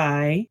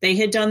refi. They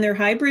had done their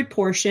hybrid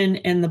portion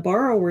and the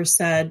borrower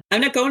said,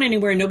 I'm not going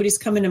anywhere. Nobody's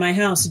coming to my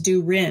house.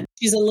 Do RIN.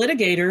 She's a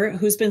litigator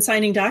who's been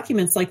signing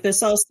documents like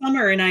this all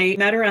summer. And I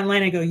met her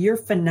online. I go, you're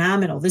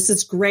phenomenal. This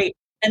is great.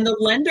 And the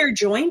lender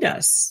joined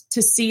us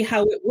to see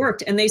how it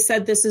worked. And they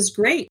said, this is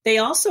great. They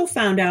also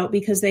found out,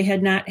 because they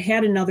had not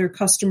had another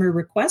customer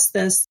request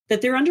this,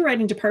 that their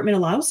underwriting department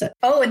allows it.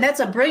 Oh, and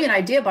that's a brilliant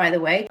idea, by the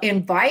way.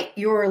 Invite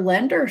your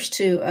lenders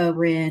to a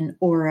RIN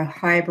or a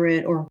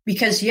hybrid,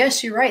 because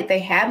yes, you're right. They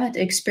haven't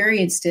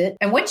experienced it.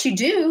 And once you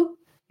do,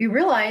 you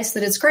realize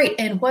that it's great.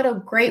 And what a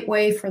great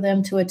way for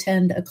them to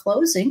attend a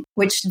closing,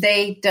 which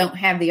they don't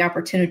have the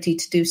opportunity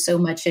to do so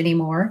much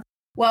anymore.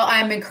 Well,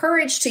 I'm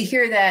encouraged to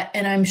hear that,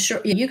 and I'm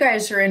sure you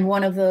guys are in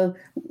one of the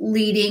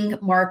leading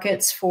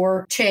markets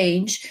for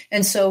change.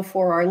 And so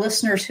for our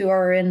listeners who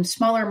are in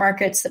smaller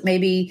markets that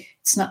maybe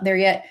it's not there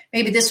yet,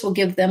 maybe this will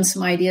give them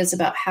some ideas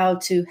about how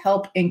to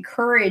help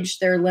encourage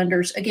their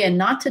lenders, again,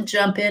 not to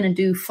jump in and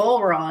do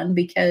full RON,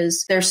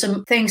 because there's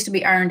some things to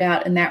be ironed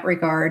out in that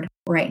regard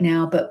right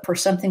now. But for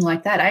something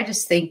like that, I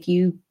just think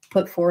you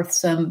put forth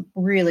some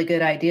really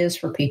good ideas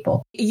for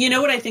people. You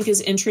know what I think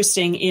is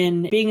interesting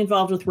in being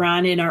involved with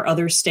RON in our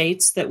other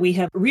states, that we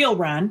have real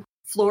RON.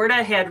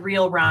 Florida had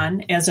real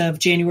RON as of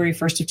January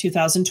 1st of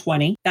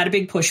 2020. Got a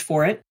big push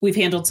for it. We've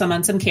handled some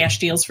on some cash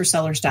deals for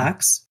sellers'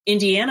 docs.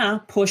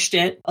 Indiana pushed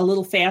it a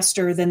little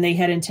faster than they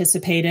had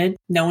anticipated.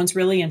 No one's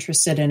really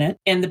interested in it.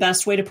 And the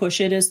best way to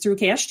push it is through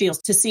cash deals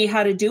to see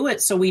how to do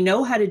it. So we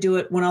know how to do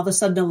it when all of a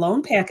sudden a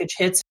loan package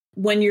hits.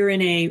 When you're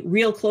in a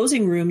real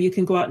closing room, you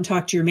can go out and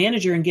talk to your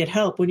manager and get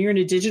help. When you're in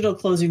a digital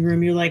closing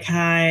room, you're like,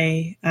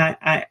 hi,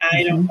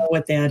 I don't know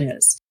what that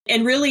is.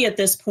 And really at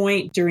this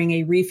point during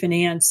a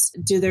refinance,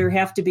 do there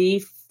have to be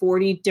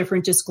 40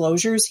 different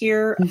disclosures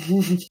here?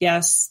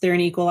 Yes, they're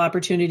an equal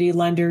opportunity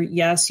lender.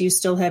 Yes, you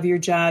still have your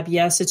job.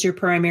 Yes, it's your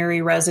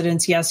primary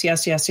residence. Yes,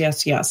 yes, yes,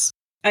 yes, yes.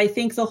 I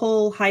think the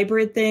whole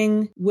hybrid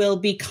thing will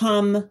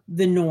become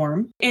the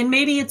norm. And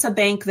maybe it's a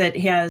bank that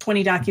has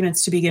 20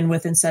 documents to begin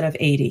with instead of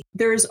 80.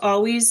 There's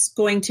always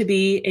going to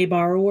be a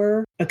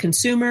borrower, a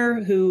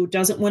consumer who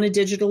doesn't want to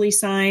digitally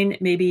sign.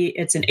 Maybe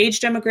it's an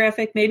age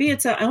demographic. Maybe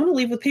it's I want to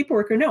leave with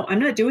paperwork, or no, I'm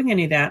not doing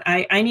any of that.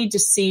 I need to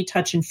see,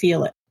 touch, and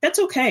feel it. That's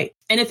okay.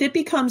 And if it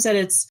becomes that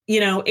it's,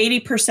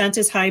 80%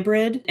 is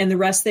hybrid and the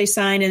rest they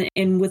sign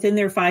and within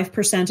their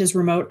 5% is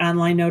remote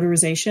online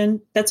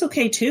notarization, that's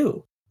okay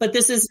too. But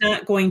this is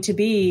not going to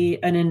be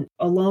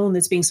a loan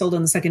that's being sold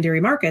on the secondary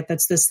market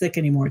that's this thick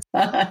anymore.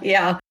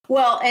 Yeah.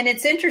 Well, and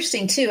it's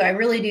interesting, too. I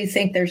really do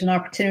think there's an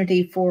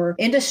opportunity for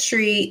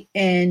industry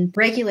and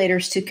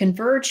regulators to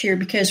converge here,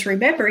 because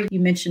remember, you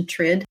mentioned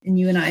TRID, and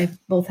you and I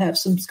both have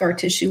some scar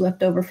tissue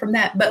left over from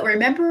that. But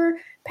remember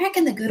back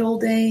in the good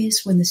old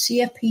days when the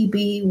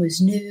CFPB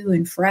was new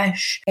and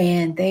fresh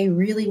and they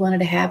really wanted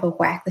to have a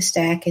Whack the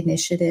Stack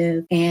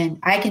initiative. And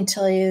I can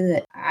tell you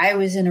that I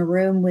was in a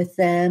room with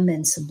them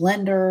and some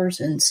lenders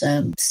and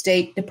some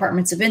state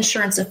departments of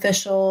insurance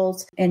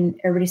officials. And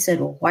everybody said,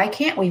 well, why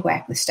can't we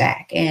whack the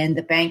stack? And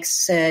the banks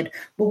said,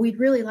 well, we'd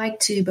really like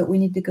to, but we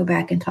need to go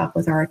back and talk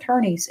with our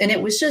attorneys. And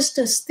it was just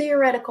this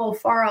theoretical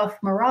far off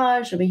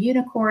mirage of a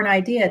unicorn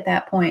idea at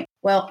that point.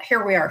 Well,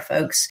 here we are,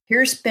 folks.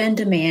 Here's been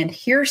demand.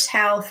 Here's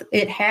how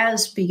it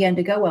has begun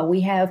to go well.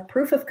 We have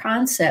proof of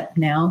concept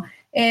now,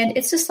 and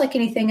it's just like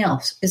anything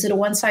else. Is it a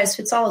one size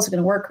fits all? Is it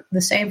going to work the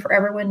same for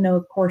everyone? No,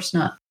 of course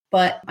not.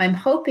 But I'm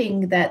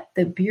hoping that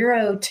the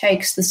Bureau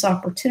takes this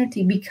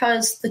opportunity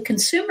because the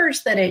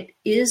consumers that it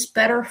is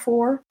better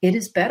for, it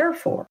is better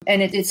for.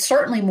 And it's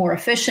certainly more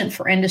efficient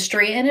for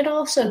industry. And it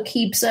also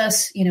keeps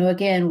us,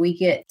 again, we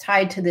get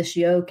tied to this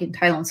yoke in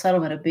title and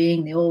settlement of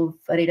being the old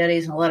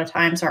fuddy-duddies. And a lot of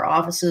times our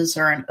offices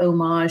are an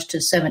homage to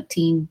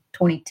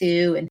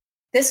 1722. And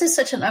this is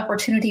such an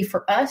opportunity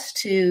for us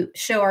to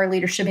show our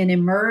leadership and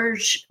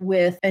emerge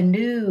with a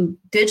new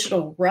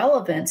digital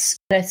relevance.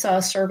 I saw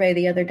a survey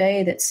the other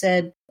day that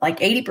said like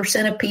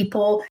 80% of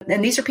people,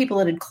 and these are people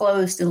that had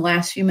closed in the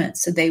last few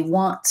months, said they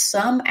want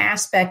some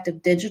aspect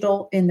of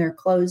digital in their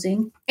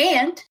closing,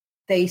 and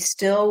they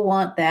still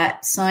want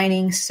that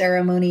signing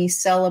ceremony,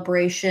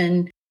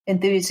 celebration,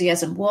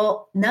 enthusiasm.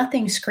 Well,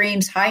 nothing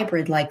screams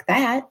hybrid like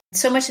that.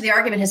 So much of the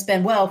argument has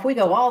been, well, if we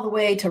go all the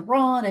way to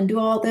RON and do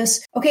all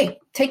this, okay,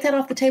 take that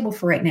off the table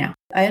for right now.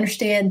 I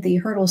understand the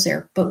hurdles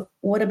there, but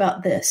what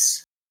about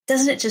this?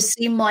 Doesn't it just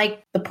seem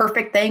like the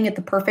perfect thing at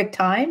the perfect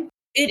time?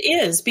 It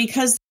is,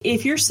 because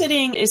if you're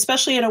sitting,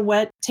 especially at a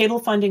wet table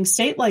funding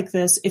state like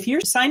this, if you're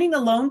signing the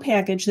loan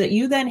package that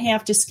you then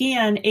have to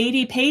scan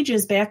 80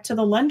 pages back to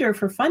the lender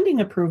for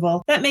funding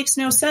approval, that makes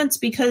no sense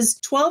because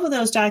 12 of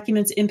those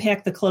documents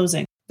impact the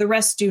closing. The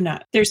rest do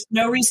not. There's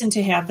no reason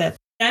to have that.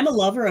 I'm a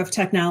lover of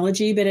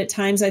technology, but at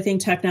times I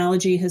think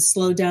technology has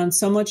slowed down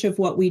so much of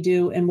what we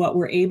do and what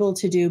we're able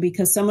to do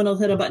because someone will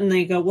hit a button and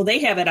they go, well, they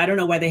have it. I don't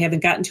know why they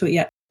haven't gotten to it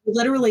yet. We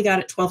literally got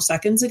it 12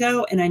 seconds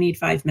ago and I need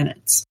 5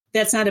 minutes.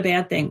 That's not a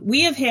bad thing.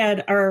 We have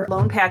had our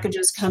loan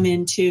packages come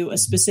into a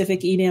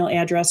specific email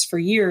address for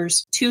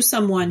years to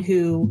someone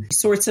who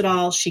sorts it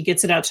all. She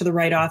gets it out to the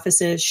right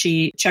offices.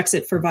 She checks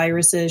it for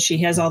viruses. She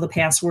has all the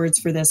passwords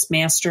for this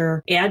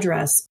master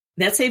address.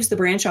 That saves the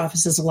branch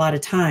offices a lot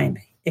of time,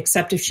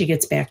 except if she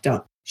gets backed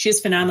up. She is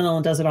phenomenal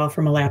and does it all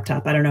from a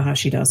laptop. I don't know how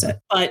she does it.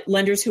 But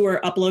lenders who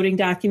are uploading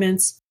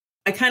documents,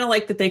 I kind of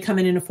like that they come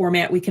in a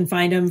format we can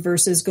find them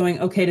versus going,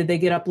 okay, did they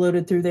get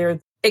uploaded through there?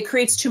 It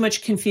creates too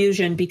much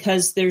confusion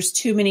because there's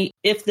too many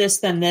if this,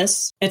 then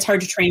this. It's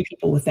hard to train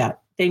people with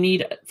that. They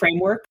need a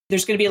framework.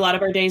 There's going to be a lot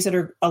of our days that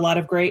are a lot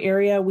of gray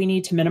area. We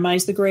need to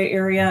minimize the gray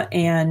area.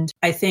 And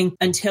I think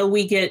until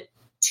we get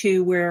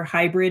to where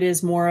hybrid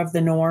is more of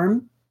the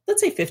norm,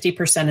 let's say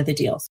 50% of the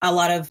deals, a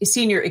lot of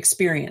senior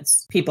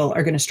experience people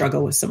are going to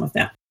struggle with some of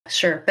that.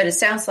 Sure. But it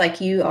sounds like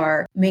you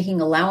are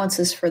making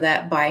allowances for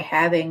that by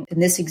having, in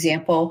this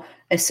example,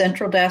 a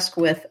central desk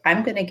with,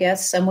 I'm going to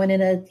guess, someone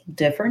in a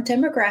different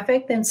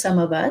demographic than some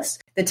of us.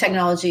 The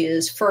technology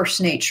is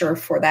first nature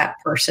for that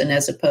person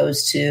as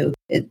opposed to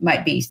it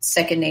might be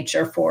second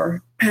nature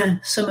for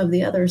some of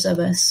the others of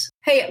us.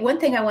 Hey, one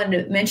thing I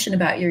wanted to mention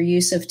about your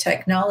use of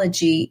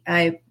technology,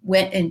 I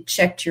went and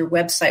checked your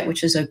website,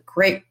 which is a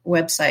great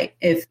website.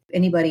 If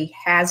anybody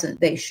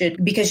hasn't, they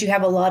should, because you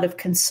have a lot of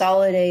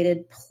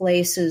consolidated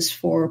places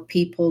for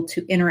people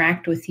to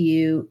interact with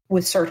you,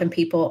 with certain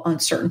people on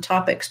certain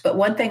topics. But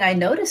one thing I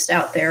noticed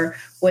out there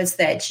was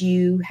that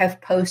you have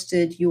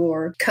posted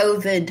your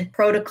COVID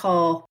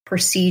protocol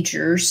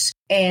procedures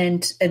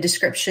and a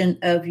description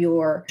of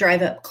your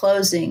drive-up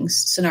closings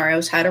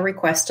scenarios, how to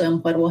request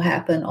them, what will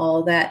happen, all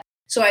of that.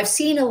 So I've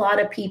seen a lot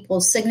of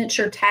people's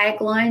signature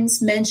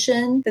taglines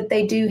mention that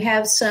they do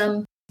have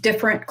some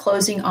different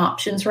closing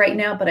options right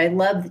now, but I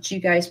love that you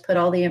guys put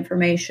all the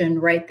information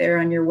right there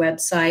on your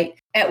website.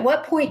 At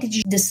what point did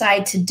you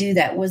decide to do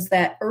that? Was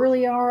that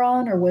earlier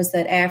on, or was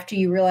that after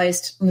you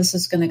realized this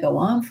is going to go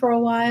on for a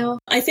while?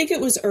 I think it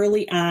was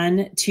early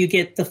on to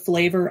get the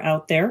flavor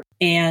out there.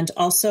 And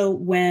also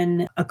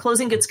when a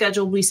closing gets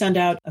scheduled, we send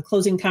out a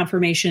closing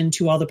confirmation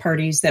to all the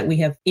parties that we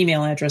have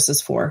email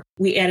addresses for.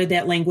 We added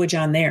that language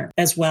on there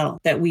as well,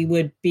 that we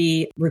would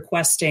be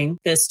requesting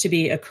this to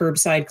be a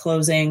curbside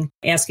closing,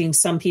 asking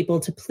some people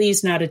to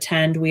please not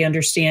attend. We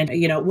understand,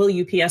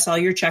 we'll UPS all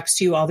your checks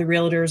to you, all the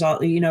realtors, all,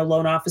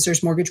 loan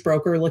officers, mortgage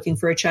broker looking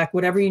for a check,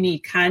 whatever you need,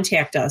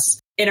 contact us.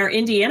 In our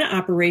Indiana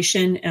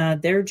operation,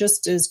 they're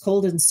just as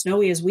cold and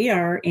snowy as we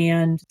are,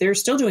 and they're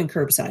still doing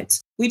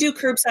curbsides. We do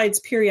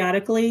curbsides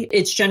periodically.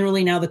 It's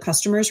generally now the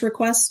customer's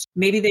request.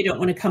 Maybe they don't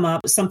want to come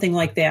up, something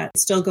like that.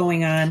 It's still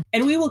going on.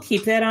 And we will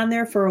keep that on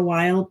there for a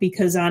while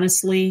because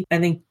honestly, I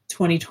think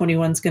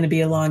 2021 is going to be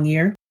a long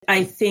year.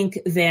 I think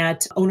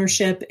that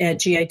ownership at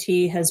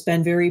GIT has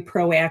been very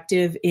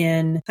proactive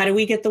in how do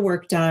we get the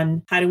work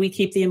done? How do we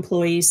keep the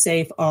employees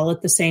safe all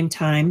at the same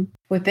time?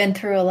 We've been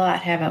through a lot,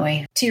 haven't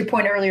we? To your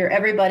point earlier,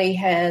 everybody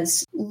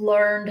has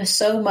learned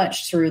so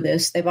much through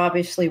this. They've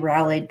obviously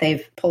rallied.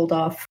 They've pulled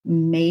off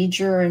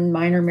major and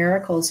minor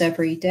miracles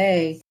every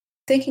day.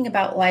 Thinking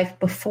about life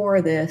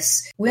before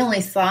this, we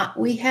only thought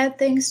we had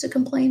things to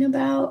complain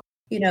about.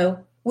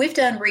 We've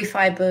done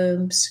refi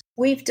booms.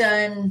 We've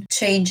done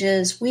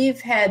changes. We've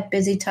had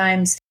busy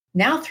times.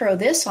 Now throw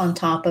this on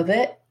top of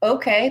it.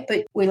 Okay,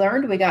 but we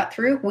learned, we got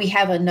through. We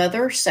have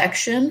another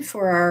section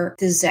for our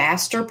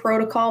disaster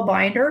protocol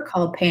binder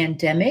called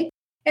Pandemic.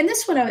 And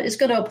this one is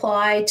going to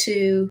apply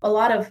to a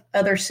lot of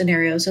other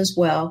scenarios as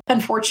well.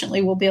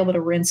 Unfortunately, we'll be able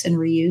to rinse and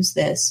reuse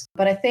this.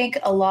 But I think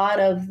a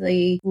lot of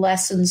the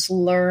lessons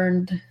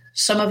learned,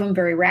 some of them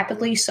very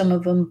rapidly, some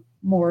of them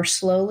more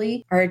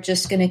slowly are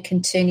just going to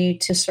continue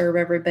to serve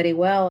everybody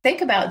well.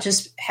 Think about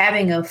just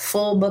having a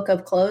full book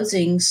of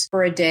closings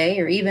for a day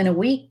or even a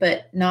week,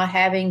 but not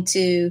having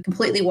to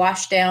completely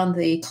wash down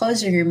the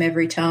closing room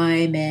every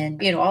time and,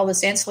 all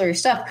this ancillary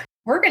stuff.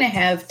 We're going to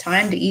have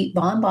time to eat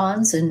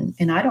bonbons and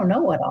I don't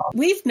know what all.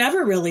 We've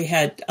never really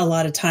had a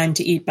lot of time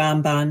to eat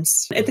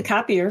bonbons at the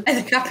copier.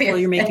 While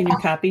you're making your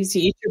copies,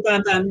 you eat your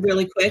bonbon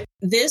really quick.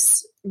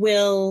 This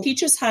will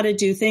teach us how to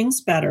do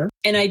things better.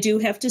 And I do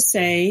have to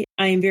say,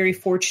 I am very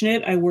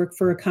fortunate. I work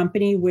for a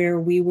company where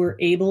we were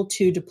able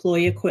to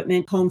deploy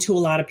equipment home to a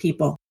lot of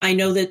people. I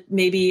know that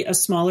maybe a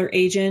smaller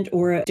agent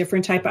or a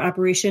different type of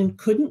operation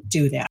couldn't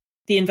do that.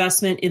 The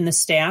investment in the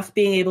staff,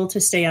 being able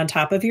to stay on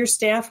top of your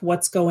staff,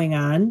 what's going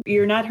on.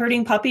 You're not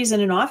herding puppies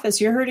in an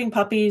office, you're herding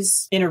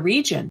puppies in a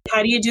region.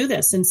 How do you do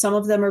this? And some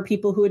of them are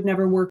people who had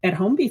never worked at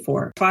home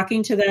before.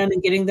 Talking to them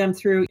and getting them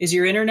through, is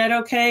your internet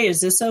okay?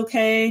 Is this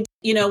okay?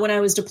 When I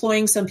was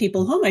deploying some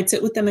people home, I'd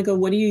sit with them and go,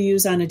 what do you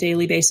use on a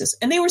daily basis?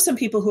 And they were some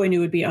people who I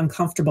knew would be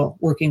uncomfortable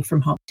working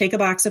from home. Take a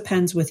box of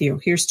pens with you.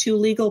 Here's 2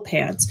 legal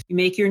pads. You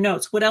make your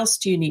notes. What else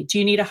do you need? Do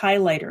you need a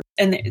highlighter?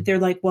 And they're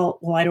like, well,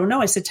 I don't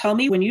know. I said, tell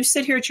me when you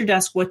sit here at your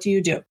desk, what do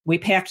you do? We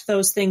packed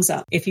those things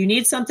up. If you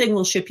need something,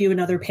 we'll ship you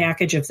another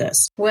package of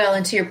this. Well,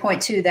 and to your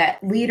point too, that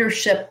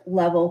leadership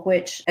level,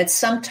 which at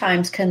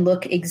sometimes can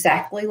look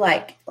exactly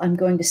like I'm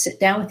going to sit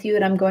down with you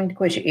and I'm going to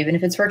quiz you, even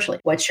if it's virtually.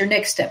 What's your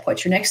next step?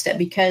 What's your next step?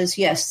 Because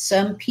yes,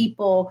 some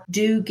people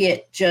do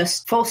get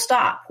just full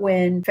stop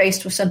when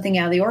faced with something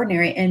out of the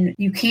ordinary. And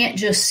you can't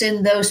just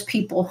send those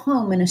people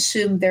home and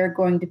assume they're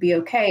going to be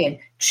okay and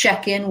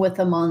check in with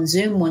them on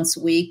Zoom once a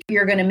week.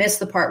 You're going to miss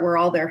the part where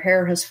all their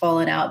hair has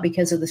fallen out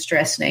because of the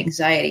stress and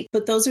anxiety.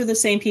 But those are the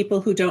same people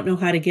who don't know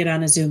how to get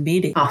on a Zoom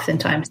meeting.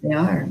 Oftentimes they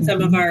are.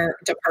 Some of our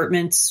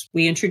departments,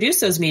 we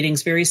introduce those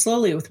meetings very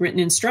slowly with written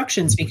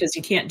instructions because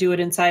you can't do it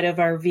inside of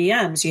our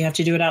VMs. You have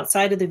to do it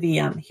outside of the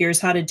VM.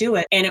 Here's how to do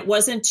it. And it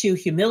wasn't to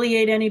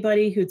humiliate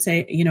anybody who'd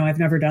say, I've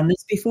never done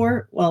this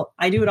before. Well,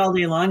 I do it all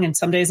day long. And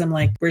some days I'm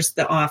like, where's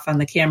the off on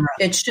the camera?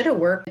 It should have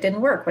worked. It didn't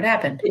work. What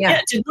happened? Yeah,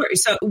 it didn't work.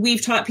 So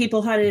we've taught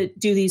people how to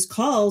do these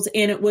calls.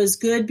 And it was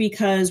good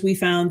because we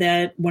found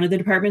that one of the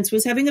departments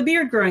was having a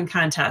beard growing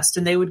contest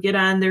and they would get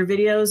on their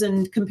videos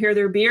and compare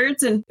their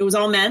beards. And it was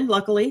all men,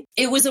 luckily.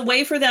 It was a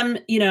way for them.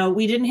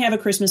 We didn't have a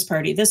Christmas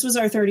party. This was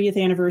our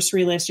 30th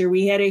anniversary last year.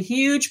 We had a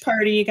huge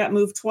party. It got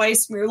moved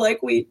twice. We were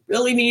like, we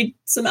really need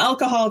some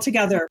alcohol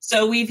together.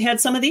 So we've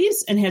had some of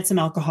these and had some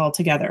alcohol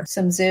together.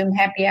 Some Zoom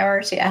happy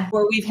hours. Yeah.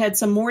 Or we've had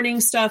some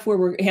morning stuff where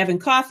we're having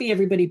coffee.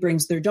 Everybody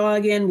brings their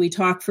dog in. We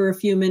talk for a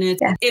few minutes.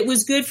 Yeah. It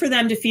was good for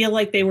them to feel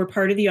like they were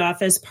part of the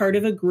office, part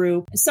of a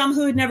group. Some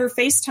who had never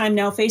FaceTime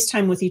now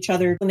FaceTime with each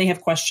other when they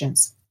have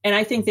questions. And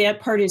I think that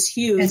part is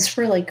huge. It's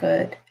really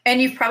good. And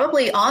you've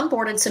probably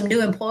onboarded some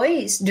new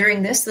employees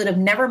during this that have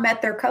never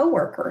met their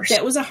coworkers.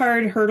 That was a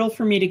hard hurdle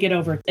for me to get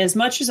over. As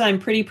much as I'm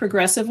pretty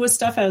progressive with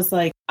stuff, I was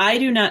like, I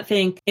do not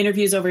think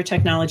interviews over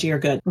technology are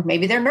good.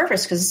 Maybe they're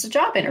nervous because it's a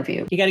job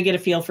interview. You got to get a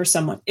feel for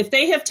someone. If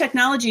they have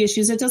technology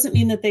issues, it doesn't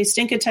mean that they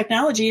stink at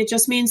technology. It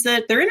just means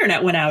that their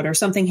internet went out or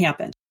something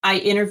happened. I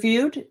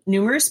interviewed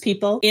numerous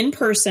people in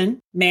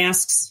person,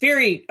 masks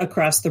very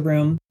across the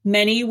room.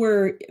 Many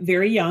were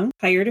very young,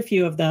 hired a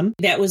few of them.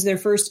 That was their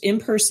first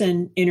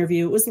in-person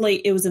interview. It was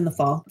late. It was in the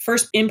fall.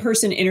 First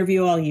in-person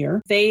interview all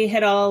year. They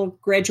had all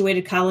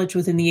graduated college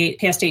within the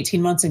past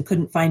 18 months and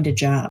couldn't find a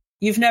job.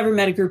 You've never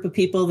met a group of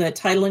people that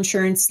title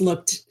insurance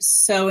looked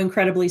so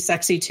incredibly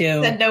sexy to.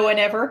 That no one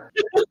ever.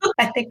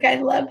 I think I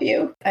love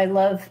you. I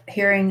love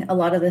hearing a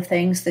lot of the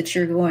things that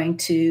you're going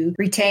to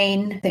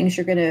retain, things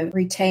you're going to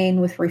retain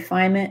with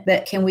refinement.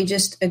 That can we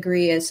just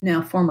agree as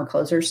now former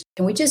closers,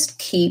 can we just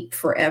keep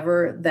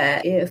forever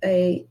that if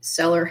a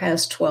seller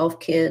has 12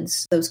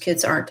 kids, those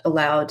kids aren't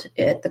allowed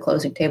at the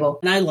closing table?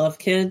 And I love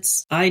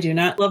kids. I do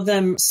not love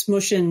them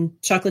smushing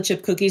chocolate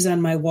chip cookies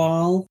on my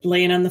wall,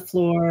 laying on the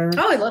floor.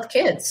 Oh, I love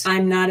kids.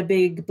 I'm not a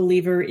big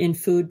believer in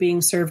food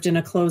being served in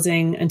a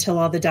closing until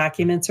all the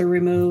documents are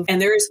removed.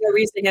 And there is no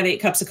reason to have 8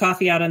 cups of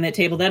coffee out on that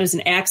table. That is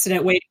an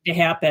accident waiting to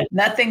happen.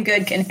 Nothing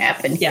good can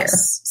happen here.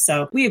 Yes.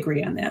 So we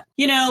agree on that.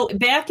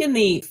 Back in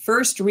the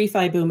first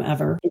refi boom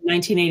ever, in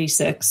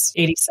 1986,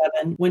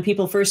 87, when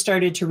people first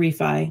started to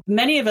refi,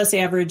 many of us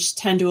averaged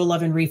 10 to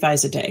 11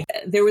 refis a day.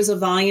 There was a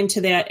volume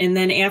to that. And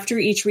then after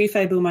each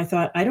refi boom, I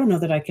thought, I don't know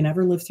that I can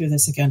ever live through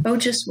this again. Oh,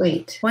 just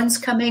wait. One's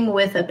coming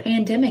with a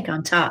pandemic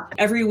on top.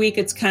 Every week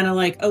it's kind of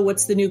like, oh,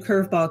 what's the new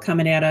curveball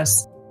coming at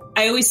us?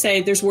 I always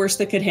say there's worse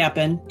that could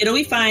happen. It'll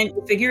be fine.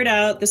 We'll figure it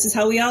out. This is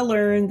how we all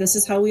learn. This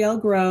is how we all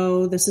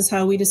grow. This is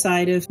how we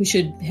decide if we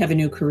should have a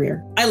new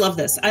career. I love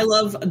this. I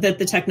love that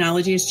the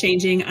technology is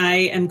changing. I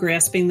am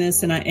grasping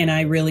this and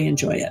I really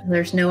enjoy it.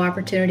 There's no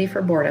opportunity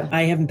for boredom.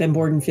 I haven't been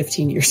bored in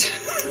 15 years.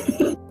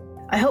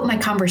 I hope my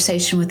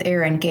conversation with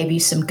Erin gave you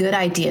some good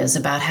ideas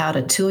about how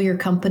to tool your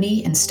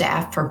company and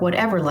staff for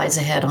whatever lies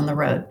ahead on the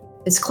road.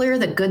 It's clear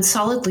that good,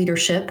 solid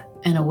leadership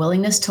and a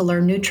willingness to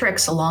learn new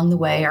tricks along the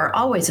way are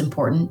always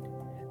important,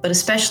 but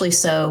especially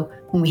so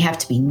when we have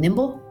to be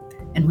nimble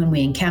and when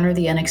we encounter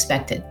the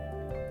unexpected.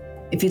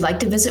 If you'd like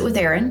to visit with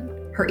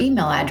Erin, Her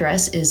email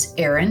address is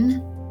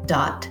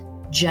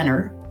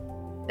erin.jenner,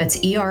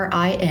 that's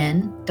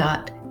ERIN.JENNER,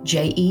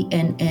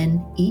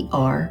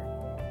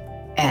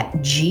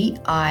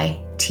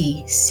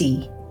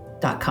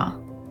 @GITC.com.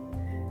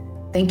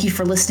 Thank you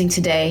for listening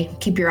today.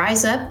 Keep your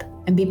eyes up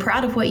and be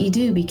proud of what you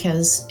do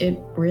because it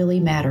really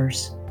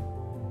matters.